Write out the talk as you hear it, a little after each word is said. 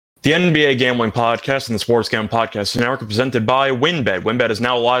The NBA Gambling Podcast and the Sports Gambling Podcast Network are presented by WynnBET. WynnBET is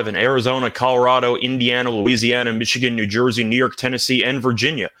now live in Arizona, Colorado, Indiana, Louisiana, Michigan, New Jersey, New York, Tennessee, and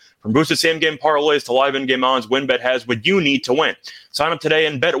Virginia. From boosted same-game parlays to live in-game odds, WynnBET has what you need to win. Sign up today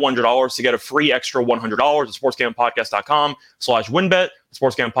and bet $100 to get a free extra $100 at sportsgamblingpodcast.com/WynnBET,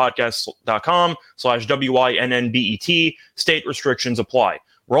 sportsgamblingpodcast.com/WYNNBET. State restrictions apply.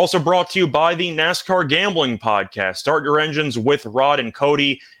 We're also brought to you by the NASCAR Gambling Podcast. Start your engines with Rod and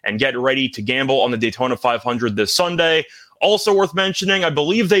Cody and get ready to gamble on the Daytona 500 this Sunday. Also worth mentioning, I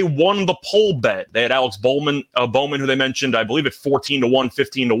believe they won the poll bet. They had Alex Bowman, who they mentioned, I believe at 14-1,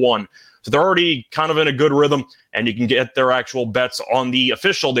 15-1. So they're already kind of in a good rhythm, and you can get their actual bets on the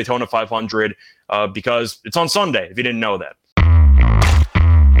official Daytona 500 because it's on Sunday, if you didn't know that.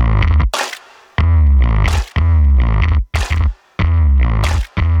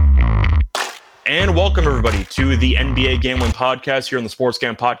 And welcome, everybody, to the NBA Gambling Podcast here on the Sports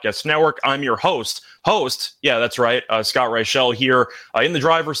Gambling Podcast Network. I'm your host, yeah, that's right, Scott Reichel here in the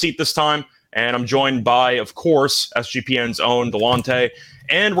driver's seat this time. And I'm joined by, of course, SGPN's own Delonte.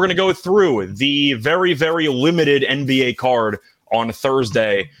 And we're going to go through the very, very limited NBA card on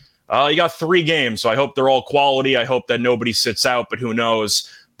Thursday. You got 3 games, so I hope they're all quality. I hope that nobody sits out, but who knows?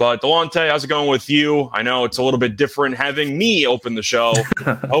 But Delonte, how's it going with you? I know it's a little bit different having me open the show.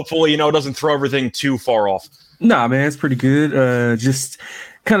 Hopefully, it doesn't throw everything too far off. Nah, man, it's pretty good. Just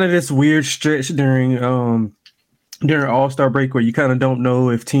kind of this weird stretch during All-Star break where you kind of don't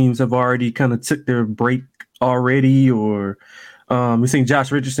know if teams have already kind of took their break already, or we've seen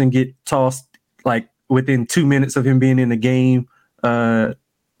Josh Richardson get tossed like within 2 minutes of him being in the game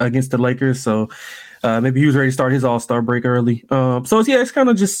against the Lakers. So maybe he was ready to start his All-Star break early. It's kind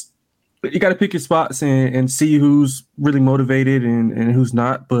of just you got to pick your spots and see who's really motivated and who's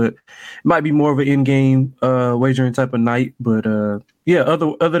not. But it might be more of an in-game wagering type of night. But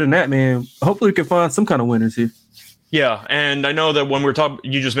other than that, man, hopefully we can find some kind of winners here. Yeah, and I know that when we're talking,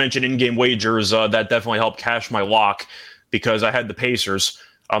 you just mentioned in-game wagers. That definitely helped cash my lock because I had the Pacers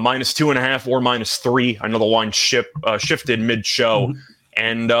 -2.5 or -3. I know the line shifted mid-show. Mm-hmm.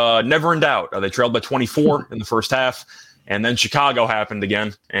 And never in doubt. They trailed by 24 in the first half, and then Chicago happened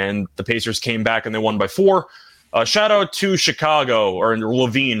again, and the Pacers came back and they won by 4. Shout out to Chicago or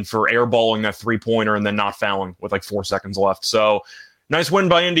Levine for airballing that 3-pointer and then not fouling with like 4 seconds left. So nice win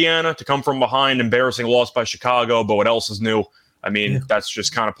by Indiana to come from behind. Embarrassing loss by Chicago, but what else is new? I mean, That's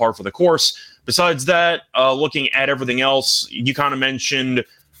just kind of par for the course. Besides that, looking at everything else, you kind of mentioned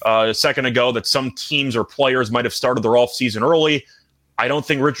a second ago that some teams or players might have started their offseason early. I don't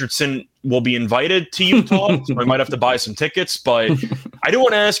think Richardson will be invited to Utah, so I might have to buy some tickets. But I do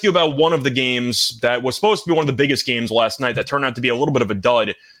want to ask you about one of the games that was supposed to be one of the biggest games last night that turned out to be a little bit of a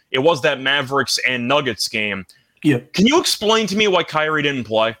dud. It was that Mavericks and Nuggets game. Yeah. Can you explain to me why Kyrie didn't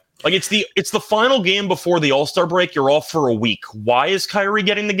play? Like it's the final game before the All-Star break. You're off for a week. Why is Kyrie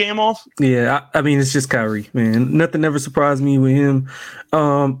getting the game off? Yeah, I mean, it's just Kyrie, man. Nothing ever surprised me with him.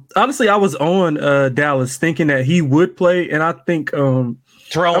 Honestly, I was on Dallas thinking that he would play, and I think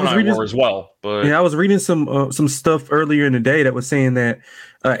Terrell and I were as well. But yeah, I was reading some stuff earlier in the day that was saying that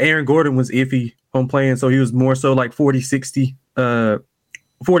Aaron Gordon was iffy on playing, so he was more so like 40-60.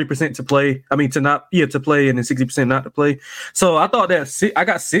 40% to play. I mean, to play, and then 60% not to play. So I thought that I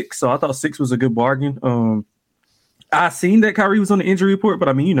got 6, so I thought 6 was a good bargain. I seen that Kyrie was on the injury report, but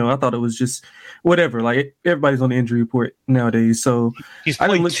I mean, I thought it was just whatever. Like everybody's on the injury report nowadays, so I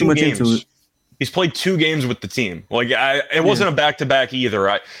didn't look too much into it. He's played 2 games with the team. Like it wasn't a back-to-back either.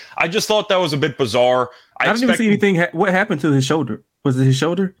 I just thought that was a bit bizarre. I didn't even see anything. What happened to his shoulder? Was it his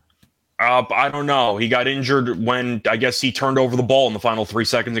shoulder? I don't know. He got injured when I guess he turned over the ball in the final 3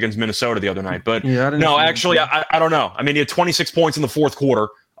 seconds against Minnesota the other night. But I don't know. I I mean, he had 26 points in the fourth quarter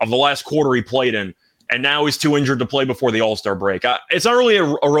of the last quarter he played in, and now he's too injured to play before the All-Star break. It's not really a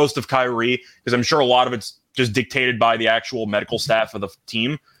roast of Kyrie because I'm sure a lot of it's just dictated by the actual medical staff of the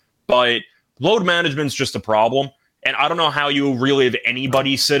team. But load management's just a problem, and I don't know how you really have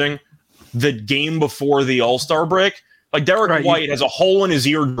anybody sitting the game before the All-Star break. Like Derek White has a hole in his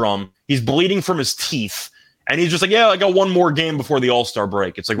eardrum. He's bleeding from his teeth. And he's just like, yeah, I got one more game before the All-Star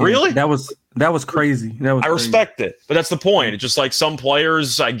break. It's like, really? That was crazy. I respect it. But that's the point. It's just like some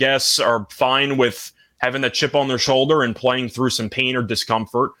players, I guess, are fine with having that chip on their shoulder and playing through some pain or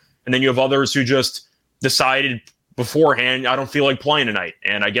discomfort. And then you have others who just decided beforehand, I don't feel like playing tonight.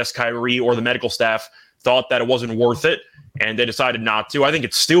 And I guess Kyrie or the medical staff thought that it wasn't worth it, and they decided not to. I think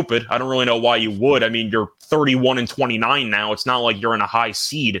it's stupid. I don't really know why you would. I mean, you're 31-29 now. It's not like you're in a high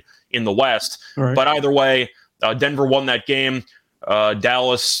seed in the West. Right. But either way, Denver won that game.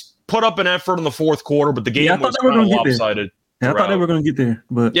 Dallas put up an effort in the fourth quarter, but the game was kind of lopsided. I thought they were going to get there,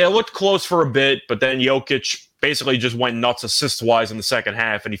 but yeah, it looked close for a bit, but then Jokic basically just went nuts assist-wise in the second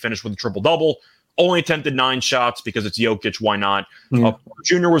half, and he finished with a triple-double. Only attempted 9 shots because it's Jokic. Why not? Yeah.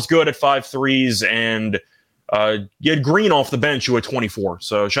 Jr. was good at 5 threes, and you had Green off the bench who had 24.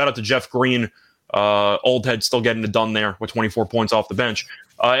 So shout out to Jeff Green. Old head still getting it done there with 24 points off the bench.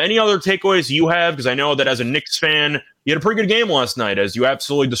 Any other takeaways you have? Because I know that as a Knicks fan, you had a pretty good game last night as you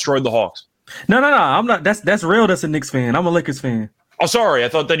absolutely destroyed the Hawks. No. I'm not. That's real. That's a Knicks fan. I'm a Lakers fan. Oh, sorry. I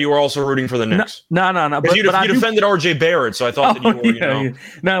thought that you were also rooting for the Knicks. No. But you defended RJ Barrett, so I thought that you were, Yeah.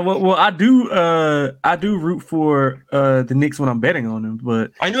 No, well, I do root for the Knicks when I'm betting on them.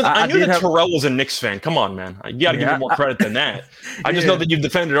 But I knew that Terrell was a Knicks fan. Come on, man. You got to give him more credit than that. I just know that you've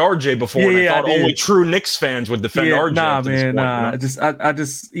defended RJ before, and I thought only true Knicks fans would defend RJ. Nah, man, nah. I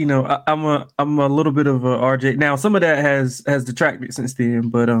just, I'm a little bit of a RJ. Now, some of that has detracted since then,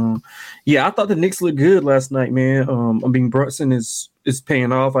 but I thought the Knicks looked good last night, man. I mean, Brunson is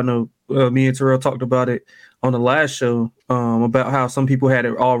paying off. I know me and Terrell talked about it on the last show about how some people had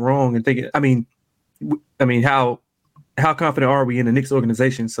it all wrong and thinking. I mean, how confident are we in the Knicks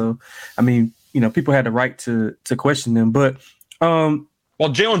organization? So, I mean, people had the right to question them, but well,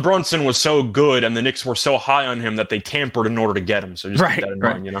 Jalen Brunson was so good, and the Knicks were so high on him that they tampered in order to get him. So just keep that in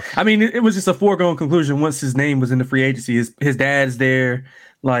mind, I mean, it was just a foregone conclusion once his name was in the free agency. His dad's there.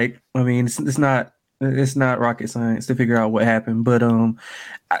 Like, I mean, it's not rocket science to figure out what happened, but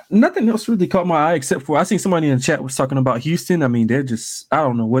nothing else really caught my eye except for I seen somebody in the chat was talking about Houston. I mean, they're just, I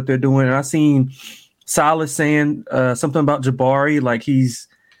don't know what they're doing. And I seen Silas saying something about Jabari, like he's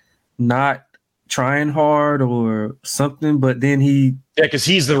not trying hard or something, but then because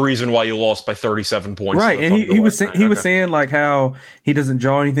he's the reason why you lost by 37 points, right? And he was saying like how he doesn't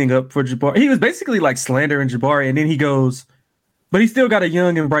draw anything up for Jabari. He was basically like slandering Jabari, and then he goes, but he still got a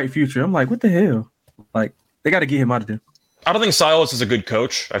young and bright future. I'm like, what the hell? Like, they got to get him out of there. I don't think Silas is a good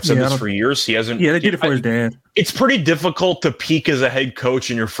coach. I've said this for years. He hasn't. Yeah, they did it for his dad. It's pretty difficult to peak as a head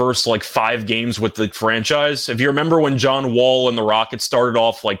coach in your first 5 games with the franchise. If you remember when John Wall and the Rockets started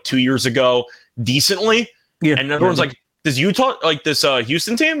off 2 years ago decently, and everyone's like, does Utah this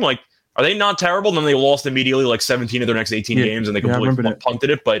Houston team are they not terrible? And then they lost immediately 17 of their next 18 games, and they completely punted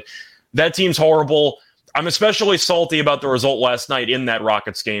it. But that team's horrible. I'm especially salty about the result last night in that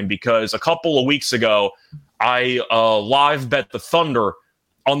Rockets game because a couple of weeks ago, I live bet the Thunder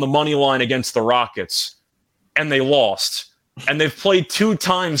on the money line against the Rockets, and they lost. And they've played 2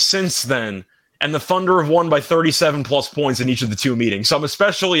 times since then, and the Thunder have won by 37 plus points in each of the 2 meetings. So I'm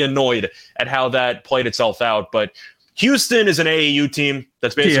especially annoyed at how that played itself out. But Houston is an AAU team.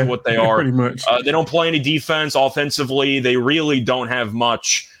 That's basically what they are. Pretty much. They don't play any defense offensively. They really don't have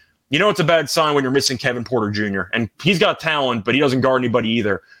much. It's a bad sign when you're missing Kevin Porter Jr. And he's got talent, but he doesn't guard anybody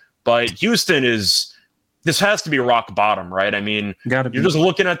either. But Houston this has to be rock bottom, right? I mean, you're just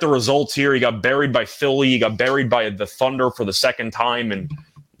looking at the results here. You got buried by Philly. You got buried by the Thunder for the second time in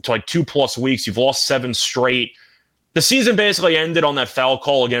 2+ weeks. You've lost 7 straight. The season basically ended on that foul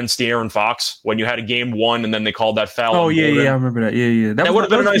call against De'Aaron Fox when you had a game 1 and then they called that foul. Oh, yeah, I remember that. Yeah. That would have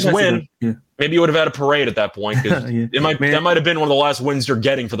been a nice win. Yeah. Maybe you would have had a parade at that point because that might have been one of the last wins you're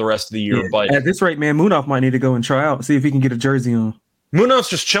getting for the rest of the year. Yeah. But at this rate, man, Munaf might need to go and try out, see if he can get a jersey on. Munaf's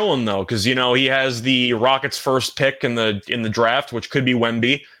just chilling though, because he has the Rockets' first pick in the draft, which could be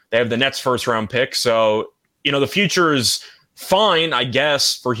Wemby. They have the Nets' first round pick, so the future is fine, I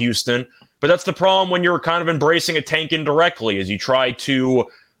guess, for Houston. But that's the problem when you're kind of embracing a tank indirectly, is you try to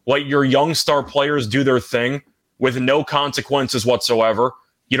let your young star players do their thing with no consequences whatsoever.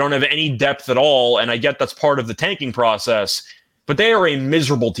 You don't have any depth at all, and I get that's part of the tanking process. But they are a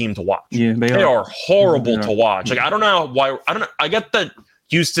miserable team to watch. Yeah, they are horrible to watch. I don't know why. I get that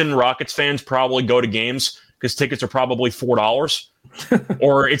Houston Rockets fans probably go to games because tickets are probably $4,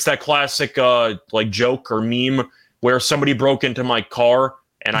 or it's that classic joke or meme where somebody broke into my car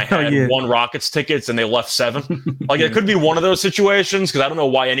and I had 1 Rockets tickets and they left 7. It could be one of those situations because I don't know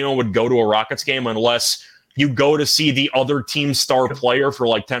why anyone would go to a Rockets game unless you go to see the other team's star player for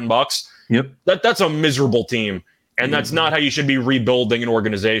 $10. Yep, that's a miserable team. And that's not how you should be rebuilding an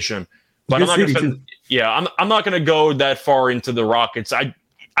organization. But I'm not going to go that far into the Rockets. I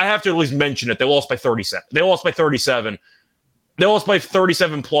have to at least mention it. They lost by 37. They lost by 37. They lost by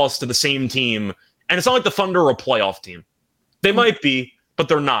 37 plus to the same team. And it's not like the Thunder are a playoff team. They might be, but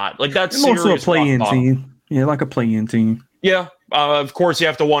they're not. That's also a play-in team. Yeah, like a play-in team. Yeah. Of course, you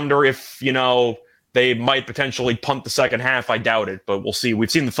have to wonder if, they might potentially punt the second half. I doubt it, but we'll see. We've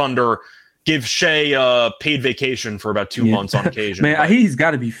seen the Thunder give Shea paid vacation for about 2 months on occasion. Man, he's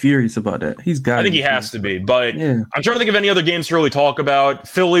got to be furious about that. I think he has to be. But I'm trying to think of any other games to really talk about.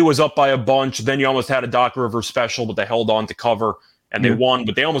 Philly was up by a bunch. Then you almost had a Doc Rivers special, but they held on to cover. And they won,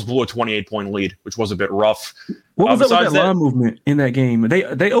 but they almost blew a 28-point lead, which was a bit rough. What was up with that line movement in that game? They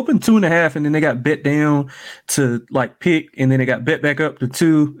opened 2.5, and then they got bet down to like pick, and then they got bet back up to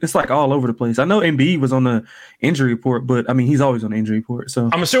 2. It's like all over the place. I know Embiid was on the injury report, but I mean he's always on the injury report. So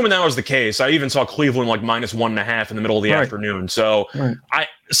I'm assuming that was the case. I even saw Cleveland like -1.5 in the middle of the afternoon. So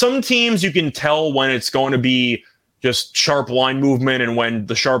some teams you can tell when it's going to be just sharp line movement and when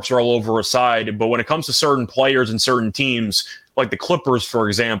the sharps are all over a side. But when it comes to certain players and certain teams, like the Clippers, for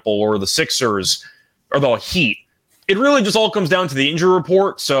example, or the Sixers, or the Heat, it really just all comes down to the injury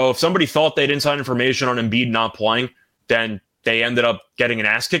report. So if somebody thought they had inside information on Embiid not playing, then they ended up getting an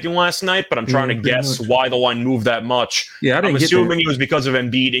ass kicking last night. But I'm trying to guess why the line moved that much. Yeah, I'm assuming it was because of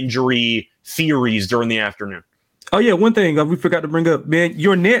Embiid injury theories during the afternoon. Oh yeah, one thing we forgot to bring up, man.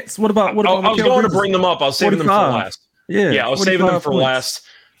 Your Nets. What about? I was going to bring them up. I was saving them for last. Yeah, I was saving them for last.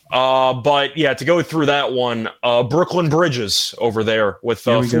 But yeah, to go through that one, Brooklyn Bridges over there with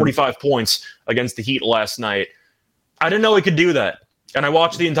 45 points against the Heat last night. I didn't know he could do that. And I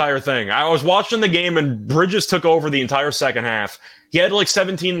watched the entire thing. I was watching the game and Bridges took over the entire second half. He had like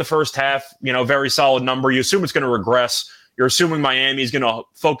 17 in the first half, very solid number. You assume it's going to regress. You're assuming Miami's going to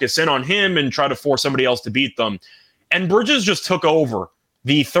focus in on him and try to force somebody else to beat them. And Bridges just took over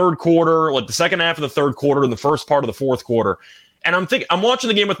the third quarter, like the second half of the third quarter and the first part of the fourth quarter. And I'm watching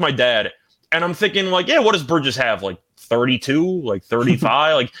the game with my dad, and I'm thinking, like, yeah, what does Bridges have? Like 32, like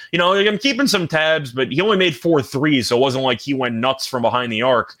 35? I'm keeping some tabs, but he only made 4 threes, so it wasn't like he went nuts from behind the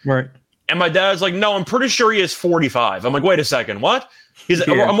arc. Right. And my dad's like, no, I'm pretty sure he is 45. I'm like, wait a second, what?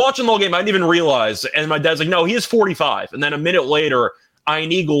 I'm watching the whole game. I didn't even realize. And my dad's like, no, he is 45. And then a minute later,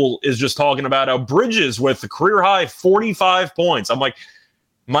 Ian Eagle is just talking about how Bridges with the career high 45 points. I'm like,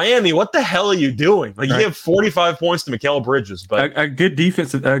 Miami, what the hell are you doing? Like, you have 45 points to Mikal Bridges, but a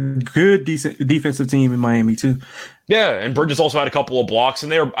decent defensive team in Miami too. Yeah, and Bridges also had a couple of blocks,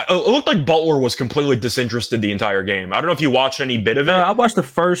 and it looked like Butler was completely disinterested the entire game. I don't know if you watched any bit of it. I watched the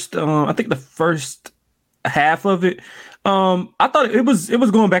first, I think the first half of it. I thought it was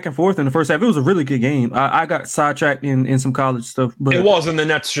going back and forth in the first half. It was a really good game. I got sidetracked in some college stuff, but it was, and the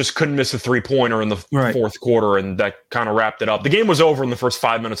Nets just couldn't miss a 3-pointer in the fourth quarter, and that kind of wrapped it up. The game was over in the first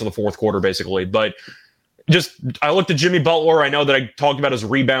 5 minutes of the fourth quarter, basically. But I looked at Jimmy Butler. I know that I talked about his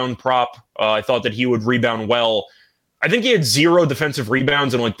rebound prop. I thought that he would rebound well. I think he had 0 defensive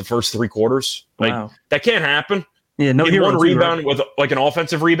rebounds in like the first 3 quarters. Like that can't happen. Yeah, no, he had 1 rebound with like an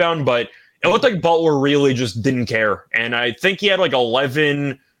offensive rebound, but it looked like Butler really just didn't care. And I think he had like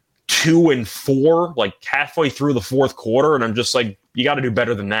 11, 2, and 4, like halfway through the fourth quarter. And I'm just like, you got to do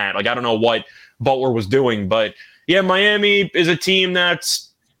better than that. Like, I don't know what Butler was doing. But yeah, Miami is a team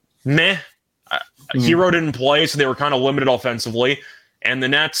that's meh. Hero didn't play, so they were kind of limited offensively. And the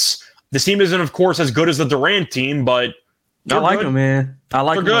Nets, this team isn't, of course, as good as the Durant team, but I like them, man. I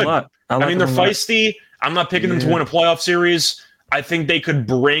like them a lot. I mean, they're feisty. I'm not picking them to win a playoff series. I think they could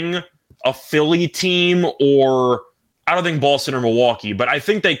bring a Philly team, or I don't think Boston or Milwaukee, but I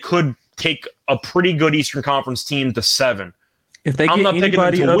think they could take a pretty good Eastern Conference team to 7. If they get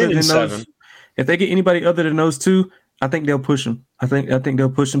anybody other than those, if they get anybody other than those two, I think they'll push them. I think they'll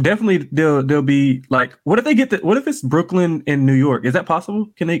push them. Definitely, they'll be like, what if they get what if it's Brooklyn and New York? Is that possible?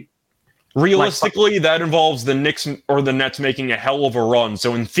 Can they? Realistically, that involves the Knicks or the Nets making a hell of a run.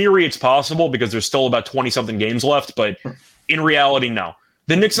 So in theory, it's possible because there's still about 20-something games left, but in reality, no.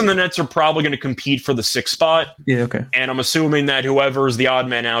 The Knicks and the Nets are probably going to compete for the 6th spot. Yeah, okay. And I'm assuming that whoever's the odd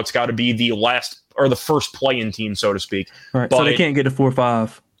man out's got to be the last or the first play-in team, so to speak. Right. But so they can't get to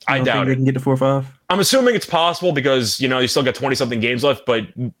 4-5. I doubt they can get to 4-5. I'm assuming it's possible because you still got 20-something games left. But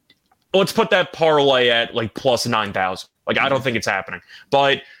let's put that parlay at like plus 9,000. Like I don't think it's happening.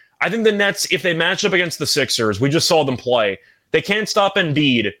 But I think the Nets, if they match up against the Sixers, we just saw them play. They can't stop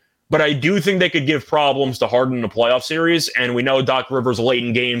Embiid. But I do think they could give problems to Harden in a playoff series. And we know Doc Rivers late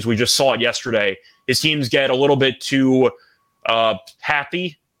in games. We just saw it yesterday. His teams get a little bit too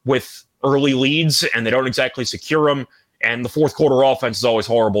happy with early leads, and they don't exactly secure them. And the fourth quarter offense is always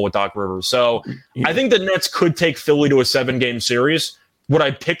horrible with Doc Rivers. So I think the Nets could take Philly to a 7-game series. Would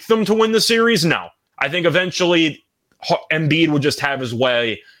I pick them to win the series? No. I think eventually Embiid would just have his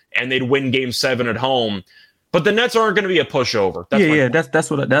way, and they'd win Game 7 at home. But the Nets aren't going to be a pushover.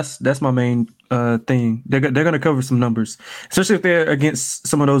 That's my main thing. They're going to cover some numbers, especially if they're against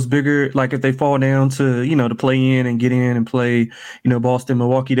some of those bigger. Like if they fall down to to play in and get in and play Boston,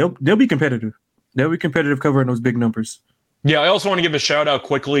 Milwaukee, they'll be competitive. They'll be competitive covering those big numbers. Yeah, I also want to give a shout out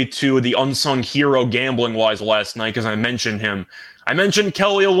quickly to the unsung hero gambling wise last night because I mentioned him. I mentioned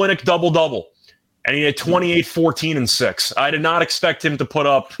Kelly Olynyk double-double, and he had 28, 14, and 6. I did not expect him to put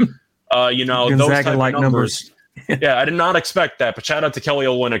up, those type of numbers. Yeah, I did not expect that, but shout out to Kelly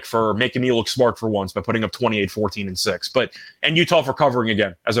Olynyk for making me look smart for once by putting up 28, 14, and 6. And Utah for covering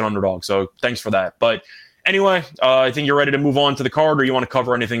again as an underdog, so thanks for that. But anyway, I think you're ready to move on to the card, or you want to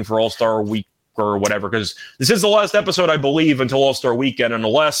cover anything for All-Star Week or whatever, because this is the last episode, I believe, until All-Star Weekend, and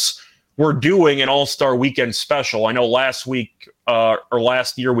unless we're doing an All-Star Weekend special. I know last week or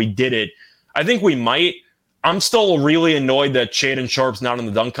last year we did it. I think we might. I'm still really annoyed that Shaedon Sharpe's not in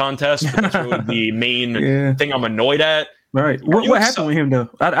the dunk contest. That's really the main thing I'm annoyed at. Right. What happened with him though?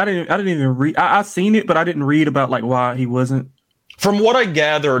 I didn't even read. I seen it, but I didn't read about like why he wasn't. From what I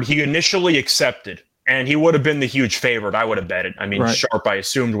gathered, he initially accepted, and he would have been the huge favorite. I would have bet it. I mean, right. Sharpe, I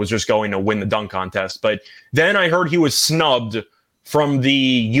assumed, was just going to win the dunk contest. But then I heard he was snubbed from the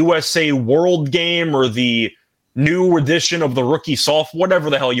USA World Game or the new edition of the rookie soft, whatever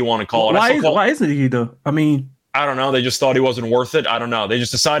the hell you want to call it. Why isn't he though? I mean, I don't know. They just thought he wasn't worth it. I don't know. They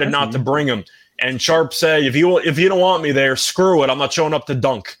just decided not to bring him. And Sharpe said, if you don't want me there, screw it. I'm not showing up to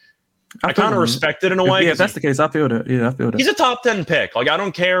dunk. I kind of respect it in a way. Yeah, if that's the case, I feel that. Yeah, I feel that. He's a top 10 pick. Like, I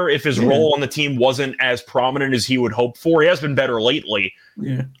don't care if his role on the team wasn't as prominent as he would hope for. He has been better lately.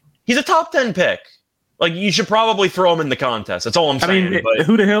 Yeah. He's a top 10 pick. Like, you should probably throw him in the contest. That's all I'm saying. I mean,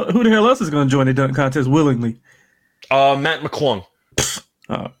 who the hell else is going to join the dunk contest willingly? Matt McClung.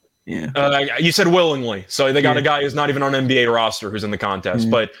 Yeah. You said willingly. So they got a guy who's not even on NBA roster who's in the contest.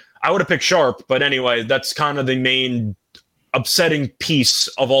 But I would have picked Sharpe. But anyway, that's kind of the main upsetting piece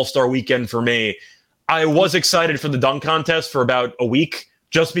of All-Star Weekend for me. I was excited for the dunk contest for about a week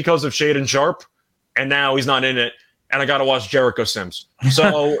just because of Shaedon Sharpe, and now he's not in it, and I got to watch Jericho Sims.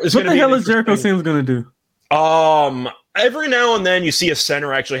 So it's what the hell is Jericho Sims going to do? Every now and then you see a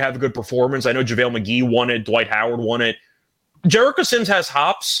center actually have a good performance. I know JaVale McGee won it. Dwight Howard won it. Jericho Sims has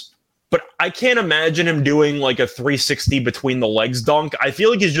hops, but I can't imagine him doing like a 360 between the legs dunk. I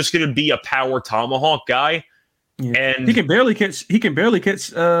feel like he's just going to be a power tomahawk guy. Yeah. And he can barely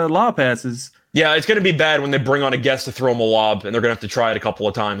catch lob passes. Yeah, it's going to be bad when they bring on a guest to throw him a lob, and they're going to have to try it a couple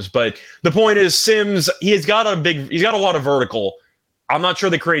of times. But the point is, Sims, he's got a lot of vertical. I'm not sure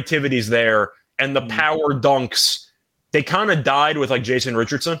the creativity's there, and the power dunks, they kind of died with like Jason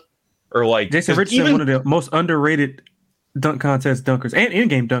Richardson, or like Jason Richardson, one of the most underrated dunk contest dunkers and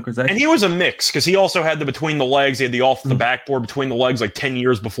in-game dunkers. Actually. And he was a mix because he also had the between the legs. He had the off the backboard between the legs like 10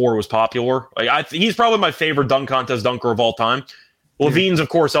 years before it was popular. Like he's probably my favorite dunk contest dunker of all time. Levine's, of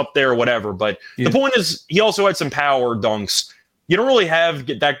course, up there or whatever. But the point is, he also had some power dunks. You don't really have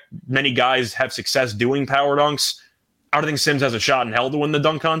that many guys have success doing power dunks. I don't think Sims has a shot in hell to win the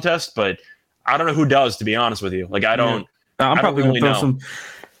dunk contest, but I don't know who does, to be honest with you. Like, I don't. I'm probably going to throw some.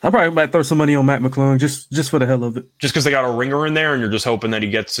 I probably might throw some money on Matt McClung just for the hell of it. Just because they got a ringer in there, and you're just hoping that he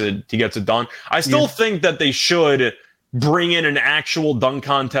gets it done. I still think that they should bring in an actual dunk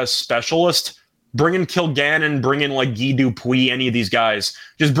contest specialist. Bring in Kilgannon, bring in like Guy Dupuis, any of these guys.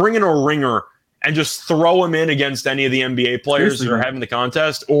 Just bring in a ringer and just throw him in against any of the NBA players that are having the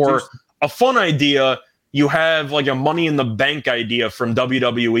contest. Or a fun idea, you have like a Money in the Bank idea from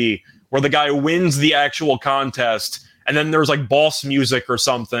WWE where the guy wins the actual contest, and then there's like boss music or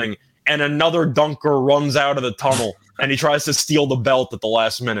something, and another dunker runs out of the tunnel and he tries to steal the belt at the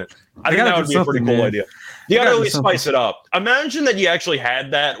last minute. I think that would be a pretty cool idea. You got to really spice it up. Imagine that you actually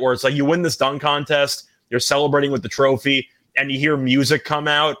had that where it's like you win this dunk contest, you're celebrating with the trophy, and you hear music come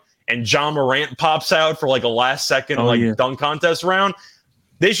out, and John Morant pops out for like a last second dunk contest round.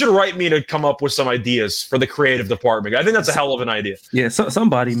 They should write me to come up with some ideas for the creative department. I think that's a hell of an idea. Yeah,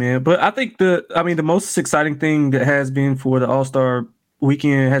 somebody, man. But I think the most exciting thing that has been for the All-Star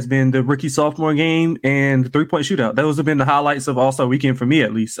Weekend has been the rookie sophomore game and the 3-point shootout. Those have been the highlights of All-Star Weekend for me,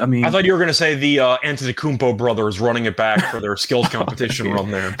 at least. I mean, I thought you were going to say the Antetokounmpo brothers running it back for their skills competition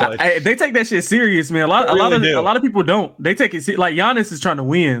run there. But they take that shit serious, man. A lot of people don't. They take it like Giannis is trying to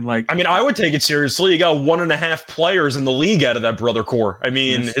win. Like, I mean, I would take it seriously. You got 1.5 players in the league out of that brother core. I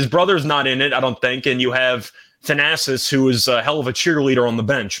mean, his brother's not in it, I don't think, and you have Thanasis, who is a hell of a cheerleader on the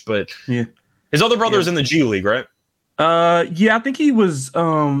bench, but his other brother's in the G League, right? I think he was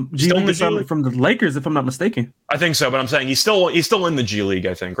G League from the Lakers, if I'm not mistaken. I think so, but I'm saying he's still in the G League,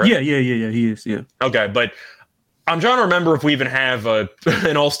 I think, right? Yeah, he is, yeah. Okay, but I'm trying to remember if we even have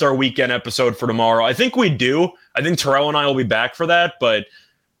an All-Star Weekend episode for tomorrow. I think we do. I think Terrell and I will be back for that, but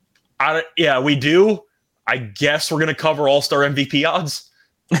we do. I guess we're going to cover All-Star MVP odds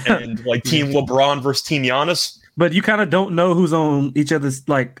and like Team LeBron versus Team Giannis. But you kind of don't know who's on each other's,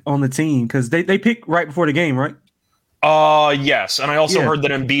 like, on the team because they pick right before the game, right? Yes, and I also heard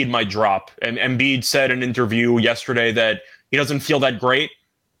that Embiid might drop. And Embiid said in an interview yesterday that he doesn't feel that great,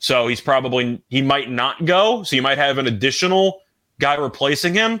 so he might not go. So you might have an additional guy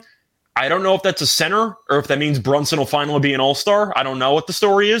replacing him. I don't know if that's a center or if that means Brunson will finally be an all-star. I don't know what the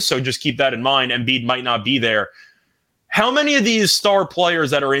story is, so just keep that in mind. Embiid might not be there. How many of these star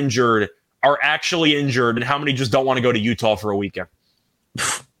players that are injured are actually injured, and how many just don't want to go to Utah for a weekend?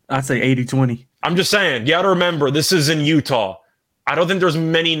 I'd say 80-20. I'm just saying, you got to remember, this is in Utah. I don't think there's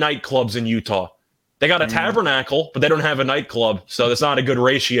many nightclubs in Utah. They got a tabernacle, but they don't have a nightclub, so that's not a good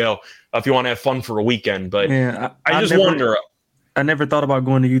ratio if you want to have fun for a weekend. But I just wonder. I never thought about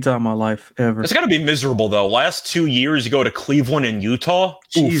going to Utah in my life, ever. It's got to be miserable, though. Last 2 years, you go to Cleveland and Utah.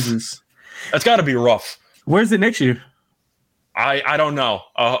 Jesus. Oof. That's got to be rough. Where's it next year? I don't know.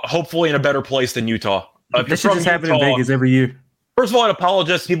 Hopefully in a better place than Utah. That should just happen in Vegas every year. First of all, I'd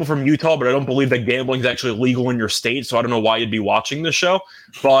apologize to people from Utah, but I don't believe that gambling is actually legal in your state, so I don't know why you'd be watching this show.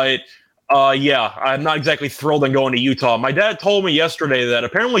 But, yeah, I'm not exactly thrilled on going to Utah. My dad told me yesterday that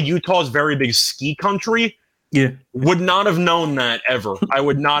apparently Utah is very big ski country. Yeah. Would not have known that ever. I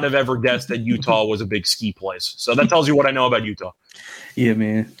would not have ever guessed that Utah was a big ski place. So that tells you what I know about Utah. Yeah,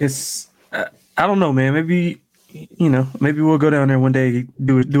 man. It's I don't know, man. Maybe we'll go down there one day,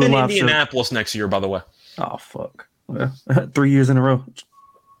 do a live show. Indianapolis next year, by the way. Oh, fuck. Well, 3 years in a row.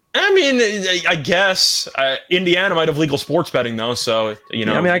 I mean, I guess Indiana might have legal sports betting though, so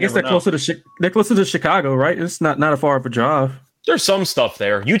Yeah, I mean, I guess they're closer to Chicago, right? It's not a far of a drive. There's some stuff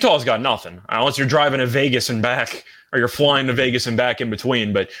there. Utah's got nothing unless you're driving to Vegas and back, or you're flying to Vegas and back in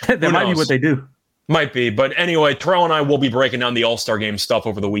between. But that might be what they do. Might be, but anyway, Terrell and I will be breaking down the All-Star Game stuff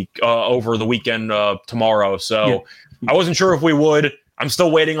over the weekend tomorrow. So I wasn't sure if we would. I'm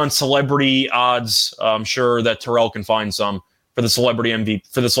still waiting on celebrity odds. I'm sure that Terrell can find some for the celebrity MVP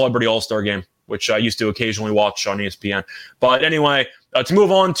for the celebrity All-Star Game, which I used to occasionally watch on ESPN. But anyway, to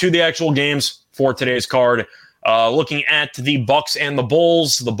move on to the actual games for today's card, looking at the Bucks and the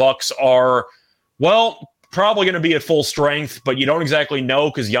Bulls. The Bucks are, well, probably going to be at full strength, but you don't exactly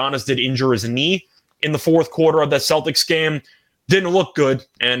know because Giannis did injure his knee in the fourth quarter of that Celtics game. Didn't look good,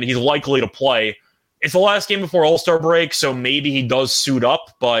 and he's likely to play. It's the last game before All-Star break, so maybe he does suit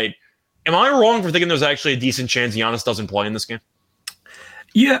up, but am I wrong for thinking there's actually a decent chance Giannis doesn't play in this game?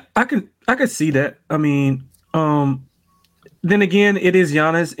 Yeah, I could see that. I mean, then again, it is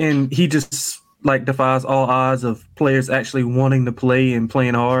Giannis, and he just defies all odds of players actually wanting to play and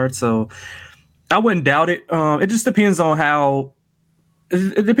playing hard, so I wouldn't doubt it. It just depends on how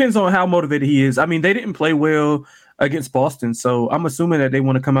motivated he is. I mean, they didn't play well against Boston, so I'm assuming that they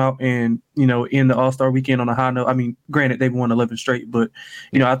want to come out and, end the All-Star weekend on a high note. I mean, granted, they've won 11 straight, but,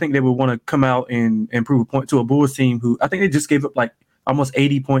 I think they would want to come out and prove a point to a Bulls team who I think they just gave up almost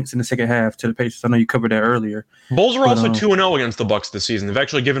 80 points in the second half to the Pacers. I know you covered that earlier. Bulls are also 2-0 against the Bucks this season. They've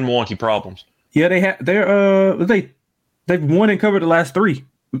actually given Milwaukee problems. Yeah, they've won and covered the last three.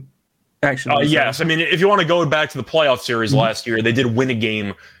 Actually, yes. I mean, if you want to go back to the playoff series last year, they did win a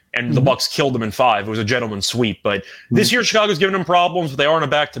game, and the Bucks killed them in 5. It was a gentleman's sweep. But this year, Chicago's giving them problems, but they are on a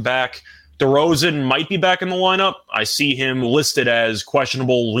back-to-back. DeRozan might be back in the lineup. I see him listed as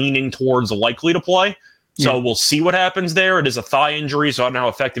questionable, leaning towards likely to play. So we'll see what happens there. It is a thigh injury, so I don't know how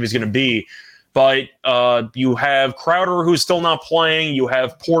effective he's going to be. But you have Crowder, who's still not playing. You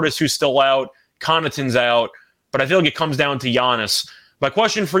have Portis, who's still out. Connaughton's out. But I feel like it comes down to Giannis. My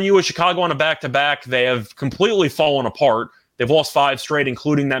question for you is Chicago on a back-to-back. They have completely fallen apart. They've lost 5 straight,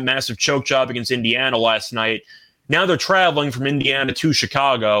 including that massive choke job against Indiana last night. Now they're traveling from Indiana to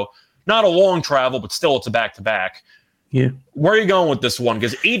Chicago. Not a long travel, but still it's a back-to-back. Yeah. Where are you going with this one?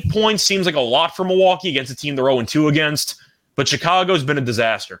 Because 8 points seems like a lot for Milwaukee against a team they're 0-2 against, but Chicago's been a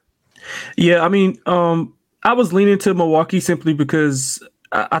disaster. Yeah, I mean, I was leaning to Milwaukee simply because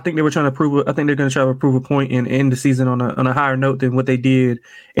I think they were trying to prove. I think they're going to try to prove a point and end the season on a higher note than what they did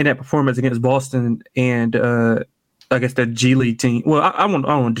in that performance against Boston and I guess that G League team. Well, I don't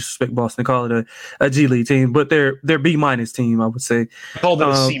want to disrespect Boston, call it a G League team, but they're B- team, I would say. I called it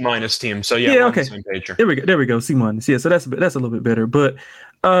a C- team. So yeah, okay. On the same page. There we go. C-. Yeah, so that's a little bit better. But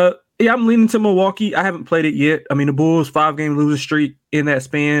yeah, I'm leaning to Milwaukee. I haven't played it yet. I mean, the Bulls 5-game losing streak in that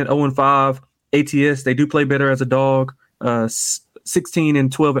span, 0-5 ATS. They do play better as a dog.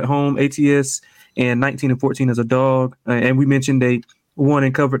 16-12 at home ATS and 19-14 as a dog. And we mentioned they won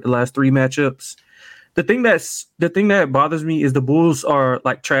and covered the last 3 matchups. The thing that bothers me is the Bulls are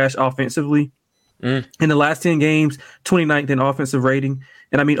trash offensively. In the last 10 games, 29th in offensive rating.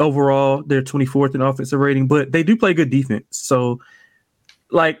 And I mean, overall, they're 24th in offensive rating, but they do play good defense. So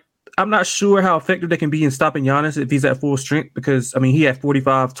I'm not sure how effective they can be in stopping Giannis if he's at full strength because, I mean, he had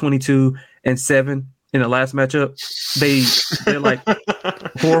 45, 22, and 7 in the last matchup. They're like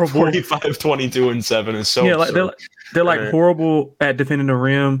horrible. 45-22-7 is so absurd. They're like horrible at defending the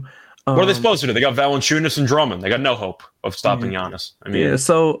rim. What are they supposed to do? They got Valanciunas and Drummond. They got no hope of stopping Giannis. I mean,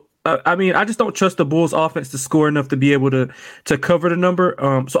 so I just don't trust the Bulls' offense to score enough to be able to cover the number.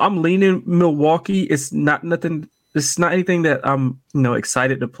 So I'm leaning Milwaukee. It's not anything that I'm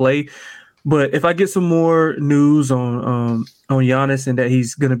excited to play. But if I get some more news on Giannis and that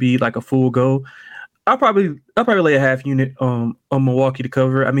he's going to be like a full go, I'll probably lay a half unit on Milwaukee to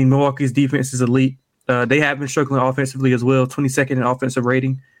cover. I mean, Milwaukee's defense is elite. They have been struggling offensively as well. 22nd in offensive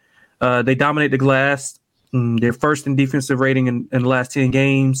rating. They dominate the glass. They're first in defensive rating in the last 10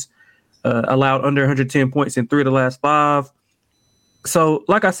 games. Allowed under 110 points in 3 of the last 5. So,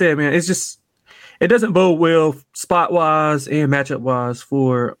 like I said, man, it doesn't bode well spot wise and matchup wise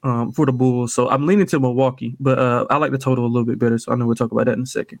for the Bulls. So I'm leaning to Milwaukee, but I like the total a little bit better. So I know we'll talk about that in a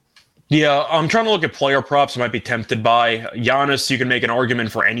second. Yeah, I'm trying to look at player props I might be tempted by. Giannis, you can make an argument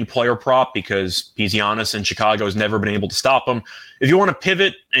for any player prop because he's Giannis and Chicago has never been able to stop him. If you want to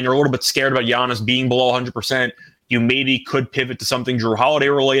pivot and you're a little bit scared about Giannis being below 100%, you maybe could pivot to something Jrue Holiday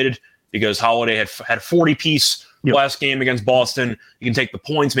related because Holiday had a 40-piece last game against Boston. You can take the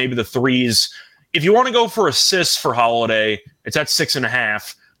points, maybe the threes. If you want to go for assists for Holiday, it's at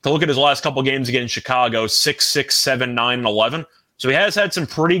 6.5. To look at his last couple games against Chicago, 6, 6, 7, 9, and 11. So he has had some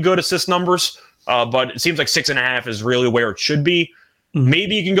pretty good assist numbers, but it seems like 6.5 is really where it should be. Mm-hmm.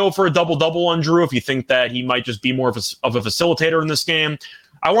 Maybe you can go for a double-double on Jrue if you think that he might just be more of a facilitator in this game.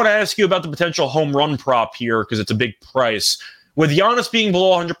 I want to ask you about the potential home run prop here because it's a big price. With Giannis being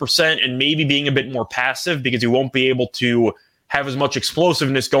below 100% and maybe being a bit more passive because he won't be able to have as much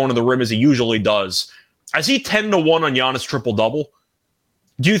explosiveness going to the rim as he usually does, I see 10-1 on Giannis triple-double.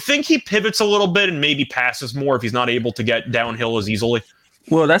 Do you think he pivots a little bit and maybe passes more if he's not able to get downhill as easily?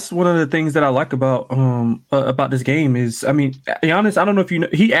 Well, that's one of the things that I like about this game is, I mean, Giannis, I don't know if you know,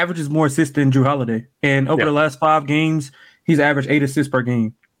 he averages more assists than Jrue Holiday. And over the last 5 games, he's averaged 8 assists per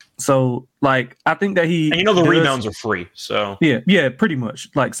game. So, like, I think that he... And the rebounds are free, so... Yeah, pretty much.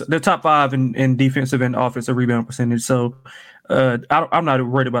 Like, so they're top 5 in defensive and offensive rebound percentage. So, I'm not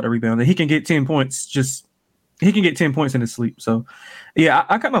worried about the rebound. He can get 10 points He can get 10 points in his sleep. So, yeah,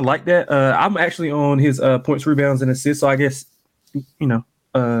 I kind of like that. I'm actually on his points, rebounds, and assists. So I guess,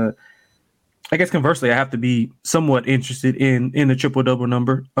 conversely, I have to be somewhat interested in the triple-double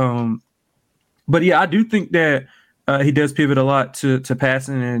number. But, yeah, I do think that he does pivot a lot to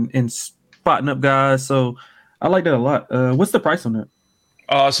passing and spotting up guys. So I like that a lot. What's the price on that?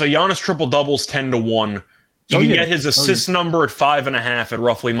 So Giannis triple-doubles 10-1. You can get his assist number at 5.5 at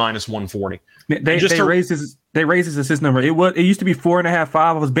roughly minus 140. They raised his assist number. It used to be 4.5, 5.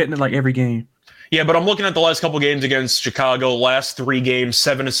 I was betting it like every game. Yeah, but I'm looking at the last couple games against Chicago. Last 3 games,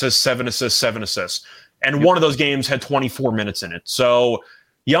 7 assists, 7 assists, 7 assists, and one of those games had 24 minutes in it. So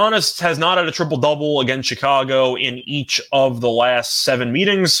Giannis has not had a triple-double against Chicago in each of the last 7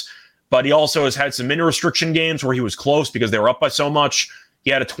 meetings, but he also has had some minute restriction games where he was close because they were up by so much. He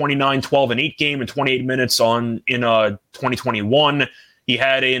had a 29, 12, and 8 game in 28 minutes in 2021. He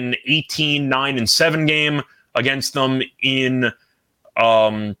had an 18, 9, and 7 game against them in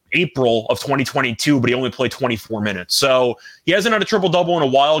April of 2022, but he only played 24 minutes. So he hasn't had a triple-double in a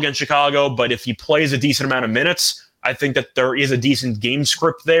while against Chicago, but if he plays a decent amount of minutes, I think that there is a decent game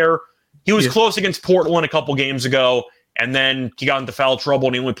script there. He was close against Portland a couple games ago, and then he got into foul trouble,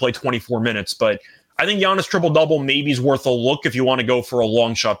 and he only played 24 minutes. But I think Giannis triple-double maybe is worth a look if you want to go for a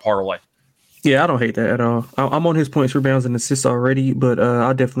long shot parlay. Yeah, I don't hate that at all. I'm on his points, rebounds, and assists already, but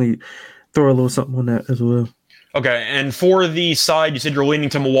I'll definitely throw a little something on that as well. Okay, and for the side, you said you're leaning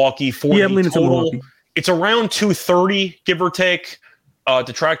to Milwaukee. I'm leaning to Milwaukee. It's around 230, give or take,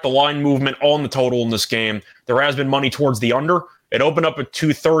 to track the line movement on the total in this game. There has been money towards the under. It opened up at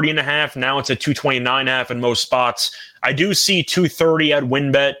 230.5. Now it's at 229.5 in most spots. I do see 230 at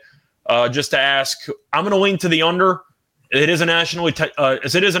WinBet. Just to ask, I'm going to lean to the under. It is a national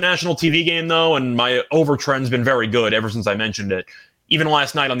TV game, though, and my over trend's been very good ever since I mentioned it. Even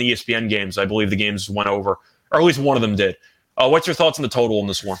last night on the ESPN games, I believe the games went over, or at least one of them did. What's your thoughts on the total in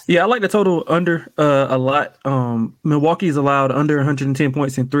this one? Yeah, I like the total under a lot. Milwaukee's allowed under 110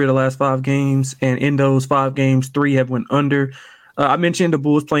 points in 3 of the last 5 games, and in those 5 games, 3 have went under. I mentioned the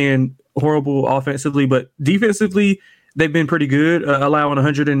Bulls playing horrible offensively, but defensively, they've been pretty good, allowing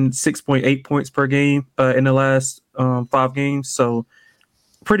 106.8 points per game in the last 5 games. So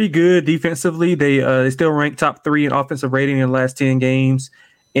pretty good defensively. They still rank top 3 in offensive rating in the last 10 games.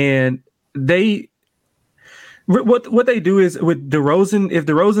 And What they do is with DeRozan, if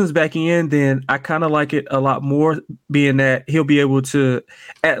DeRozan's back in, then I kind of like it a lot more, being that he'll be able to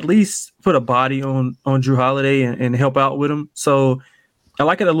at least put a body on Drew Holiday and help out with him. So I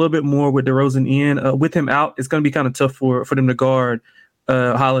like it a little bit more with DeRozan in. With him out, it's going to be kind of tough for them to guard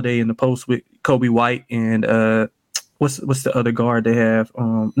Holiday in the post with Kobe White and what's the other guard they have?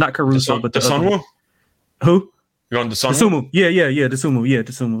 Not Caruso, but the Dosunmu. Who? You're on Dosunmu? Yeah,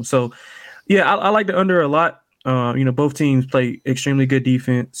 Dosunmu. So yeah, I like the under a lot. Both teams play extremely good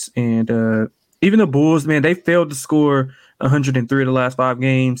defense, and even the Bulls, man, they failed to score 103 of the last 5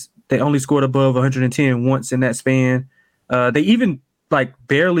 games. They only scored above 110 once in that span. They even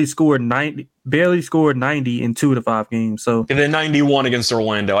barely scored 90 in 2 of the 5 games. So and then 91 against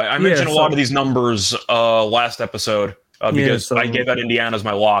Orlando. I mentioned a lot of these numbers last episode because I gave out Indiana as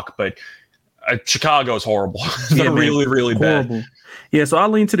my lock, but Chicago is horrible. They're really, really horrible. Bad. Yeah, so I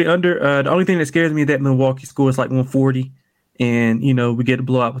lean to the under. The only thing that scares me is that Milwaukee scores 140, and we get a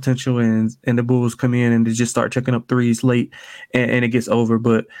blowout potential, and the Bulls come in and they just start chucking up threes late, and it gets over.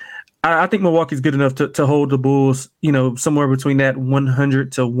 But I think Milwaukee's good enough to hold the Bulls, somewhere between that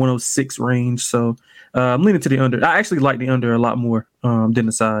 100 to 106 range. So I'm leaning to the under. I actually like the under a lot more than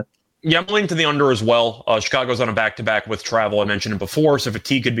the side. Yeah, I'm leaning to the under as well. Chicago's on a back-to-back with travel. I mentioned it before, so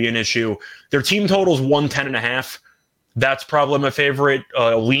fatigue could be an issue. Their team total is 110.5. That's probably my favorite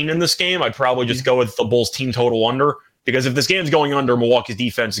lean in this game. I'd probably just go with the Bulls team total under, because if this game's going under, Milwaukee's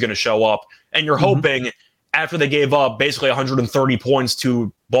defense is going to show up. And you're hoping after they gave up basically 130 points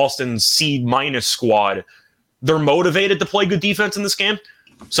to Boston's C- squad, they're motivated to play good defense in this game.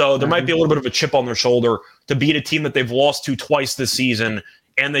 So there might be a little bit of a chip on their shoulder to beat a team that they've lost to twice this season,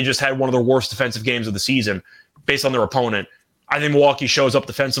 and they just had one of their worst defensive games of the season based on their opponent. I think Milwaukee shows up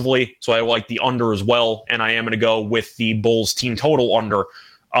defensively, so I like the under as well, and I am going to go with the Bulls team total under.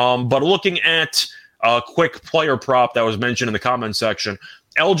 But looking at a quick player prop that was mentioned in the comment section,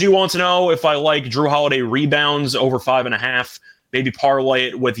 LG wants to know if I like Drew Holiday rebounds over 5.5, maybe parlay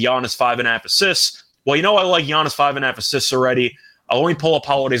it with Giannis 5.5 assists. Well, I like Giannis 5.5 assists already. Let me pull up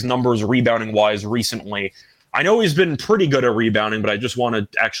Holiday's numbers rebounding-wise recently. I know he's been pretty good at rebounding, but I just want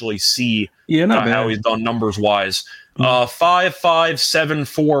to actually see how he's done numbers-wise. 5.5,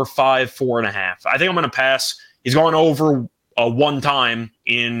 7.4, 5, 4.5. I think I'm going to pass. He's gone over one time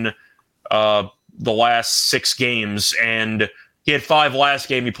in the last 6 games, and he had 5 last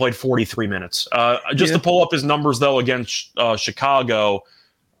game. He played 43 minutes. To pull up his numbers, though, against Chicago,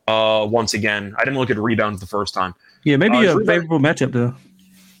 once again, I didn't look at rebounds the first time. Yeah, maybe a favorable matchup, though.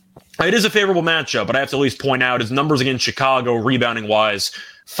 It is a favorable matchup, but I have to at least point out his numbers against Chicago rebounding-wise,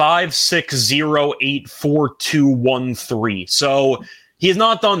 5, 6, 0, 8, 4, 2, 1, 3. So he has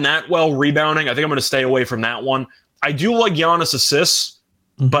not done that well rebounding. I think I'm going to stay away from that one. I do like Giannis assists,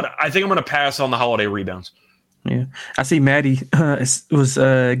 but I think I'm going to pass on the Holiday rebounds. Yeah, I see Maddie was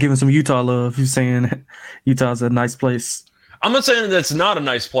giving some Utah love. He's saying Utah's a nice place. I'm not saying that's not a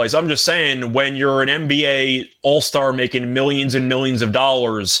nice place. I'm just saying when you're an NBA all-star making millions and millions of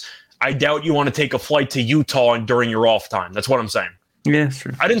dollars, I doubt you want to take a flight to Utah during your off time. That's what I'm saying. Yeah,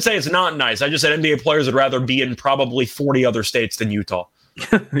 sure. I didn't say it's not nice. I just said NBA players would rather be in probably 40 other states than Utah.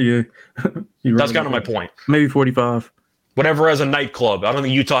 Yeah. That's kind of my point. Maybe 45. Whatever has a nightclub. I don't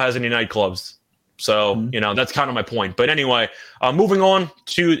think Utah has any nightclubs. So, that's kind of my point. But anyway, moving on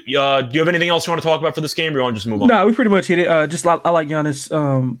to, do you have anything else you want to talk about for this game, or you want to just move on? No, we pretty much hit it. I like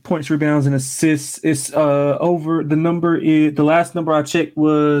Giannis points, rebounds, and assists. It's over. The last number I checked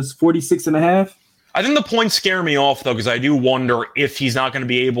was 46.5. I think the points scare me off, though, because I do wonder if he's not going to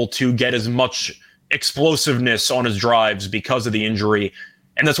be able to get as much explosiveness on his drives because of the injury.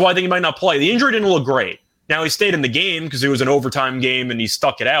 And that's why I think he might not play. The injury didn't look great. Now, he stayed in the game because it was an overtime game and he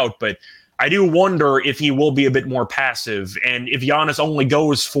stuck it out, but I do wonder if he will be a bit more passive. And if Giannis only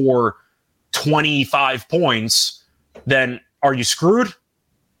goes for 25 points, then are you screwed?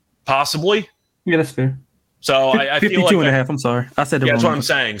 Possibly. Yeah, that's fair. So I feel like 52.5. I'm sorry. I said it wrong. That's what I'm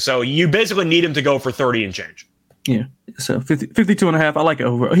saying. So you basically need him to go for 30 and change. Yeah. So 52.5. I like it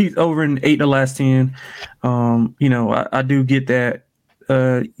over. He's over in 8 of the last 10. I do get that.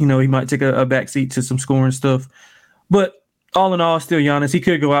 He might take a backseat to some scoring stuff. But all in all, still Giannis. He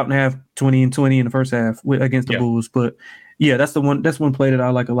could go out and have 20 and 20 in the first half against the Bulls. But yeah, that's one play that I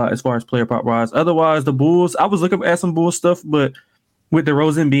like a lot as far as player prop wise. Otherwise, the Bulls, I was looking at some Bulls stuff, but with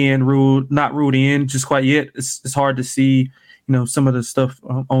DeRozan being not ruled in just quite yet, it's hard to see, some of the stuff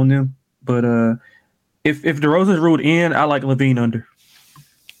on them. But if DeRozan's ruled in, I like LaVine under.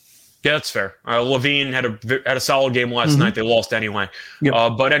 Yeah, that's fair. LaVine had a solid game last night. They lost anyway. Yep.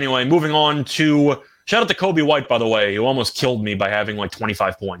 But anyway, moving on to Shout out to Kobe White, by the way, who almost killed me by having like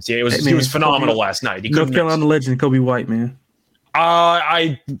 25 points. Yeah, he was phenomenal last night. North Carolina legend Kobe White, man.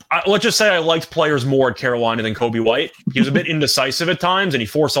 I let's just say I liked players more at Carolina than Kobe White. He was a bit indecisive at times, and he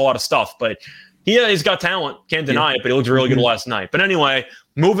forced a lot of stuff. But he's got talent, can't deny it. But he looked really good last night. But anyway,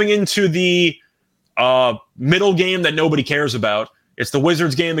 moving into the middle game that nobody cares about. It's the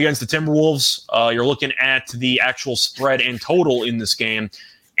Wizards game against the Timberwolves. You're looking at the actual spread and total in this game,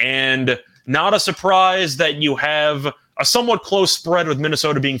 and not a surprise that you have a somewhat close spread with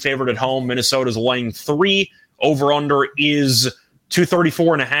Minnesota being favored at home. Minnesota's laying 3. Over-under is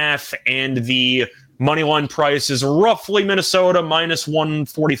 234.5, and the money line price is roughly Minnesota minus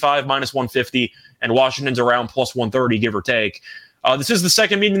 145, minus 150, and Washington's around plus 130, give or take. This is the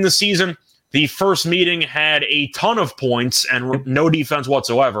second meeting this season. The first meeting had a ton of points and no defense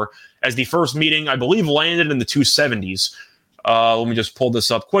whatsoever, as the first meeting, I believe, landed in the 270s. Let me just pull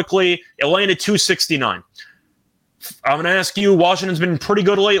this up quickly. It landed 269. I'm going to ask you, Washington's been pretty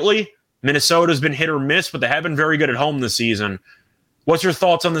good lately. Minnesota's been hit or miss, but they have been very good at home this season. What's your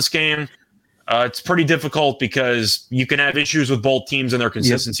thoughts on this game? It's pretty difficult because you can have issues with both teams and their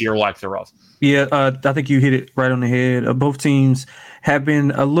consistency or lack thereof. Yeah, I think you hit it right on the head. Both teams have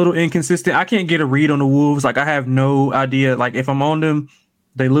been a little inconsistent. I can't get a read on the Wolves. Like, I have no idea. Like, if I'm on them,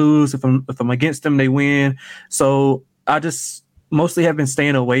 they lose. If I'm against them, they win. So I just mostly have been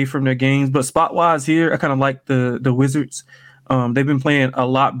staying away from their games. But spot-wise here, I kind of like the Wizards. They've been playing a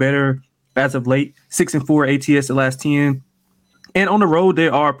lot better as of late. 6-4 ATS the last 10. And on the road, they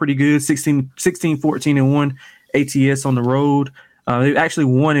are pretty good. 16-14-1 ATS on the road. They've actually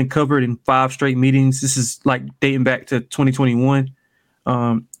won and covered in 5 straight meetings. This is like dating back to 2021.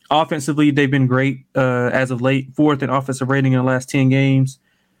 Offensively, they've been great as of late. 4th in offensive rating in the last 10 games.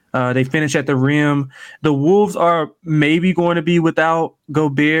 They finish at the rim. The Wolves are maybe going to be without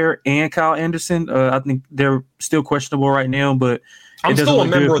Gobert and Kyle Anderson. I think they're still questionable right now, but I'm still a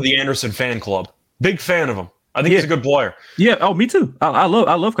member of the Anderson fan club. Big fan of him. I think he's a good player. Yeah. Oh, me too. I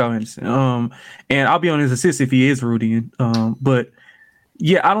love Kyle Anderson. And I'll be on his assist if he is Rudy. But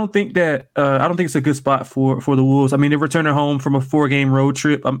yeah, I don't think it's a good spot for the Wolves. I mean, they're returning home from a 4-game road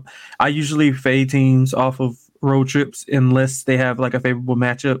trip. I usually fade teams off of road trips unless they have like a favorable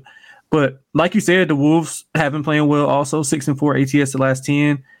matchup. But like you said, the Wolves have been playing well also. 6-4 ATS the last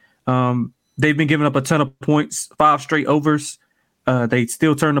 10. They've been giving up a ton of points, 5 straight overs. They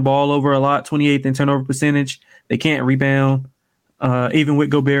still turn the ball over a lot, 28th in turnover percentage. They can't rebound, even with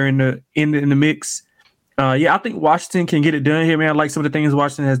Gobert in the mix. I think Washington can get it done here, man. I like some of the things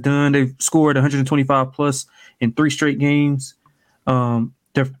Washington has done. They've scored 125 plus in 3 straight games.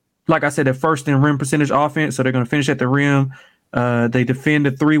 They're, like I said, they're first in rim percentage offense, so they're going to finish at the rim. They defend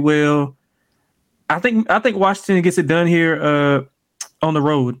the 3 well. I think Washington gets it done here on the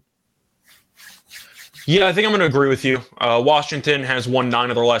road. Yeah, I think I'm going to agree with you. Washington has won 9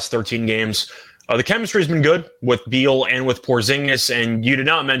 of their last 13 games. The chemistry's been good with Beal and with Porzingis, and you did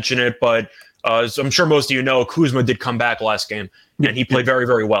not mention it, but as I'm sure most of you know, Kuzma did come back last game, and he played very,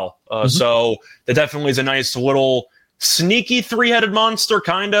 very well. So that definitely is a nice little sneaky 3-headed monster,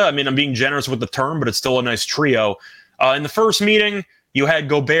 kind of. I mean, I'm being generous with the term, but it's still a nice trio. In the first meeting, you had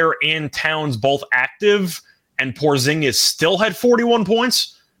Gobert and Towns both active, and Porzingis still had 41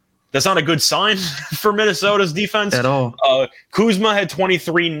 points. That's not a good sign for Minnesota's defense at all. Kuzma had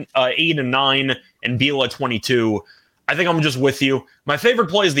 23, 8 and 9, and Beal at 22. I think I'm just with you. My favorite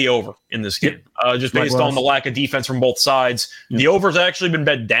play is the over in this game, just based on the lack of defense from both sides. The over's actually been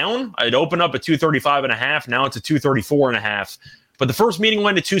bet down. It opened up at 235.5. Now it's at 234.5. But the first meeting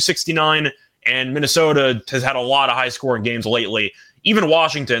went to 269, and Minnesota has had a lot of high-scoring games lately. Even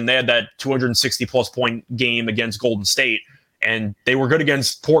Washington, they had that 260-plus point game against Golden State. And they were good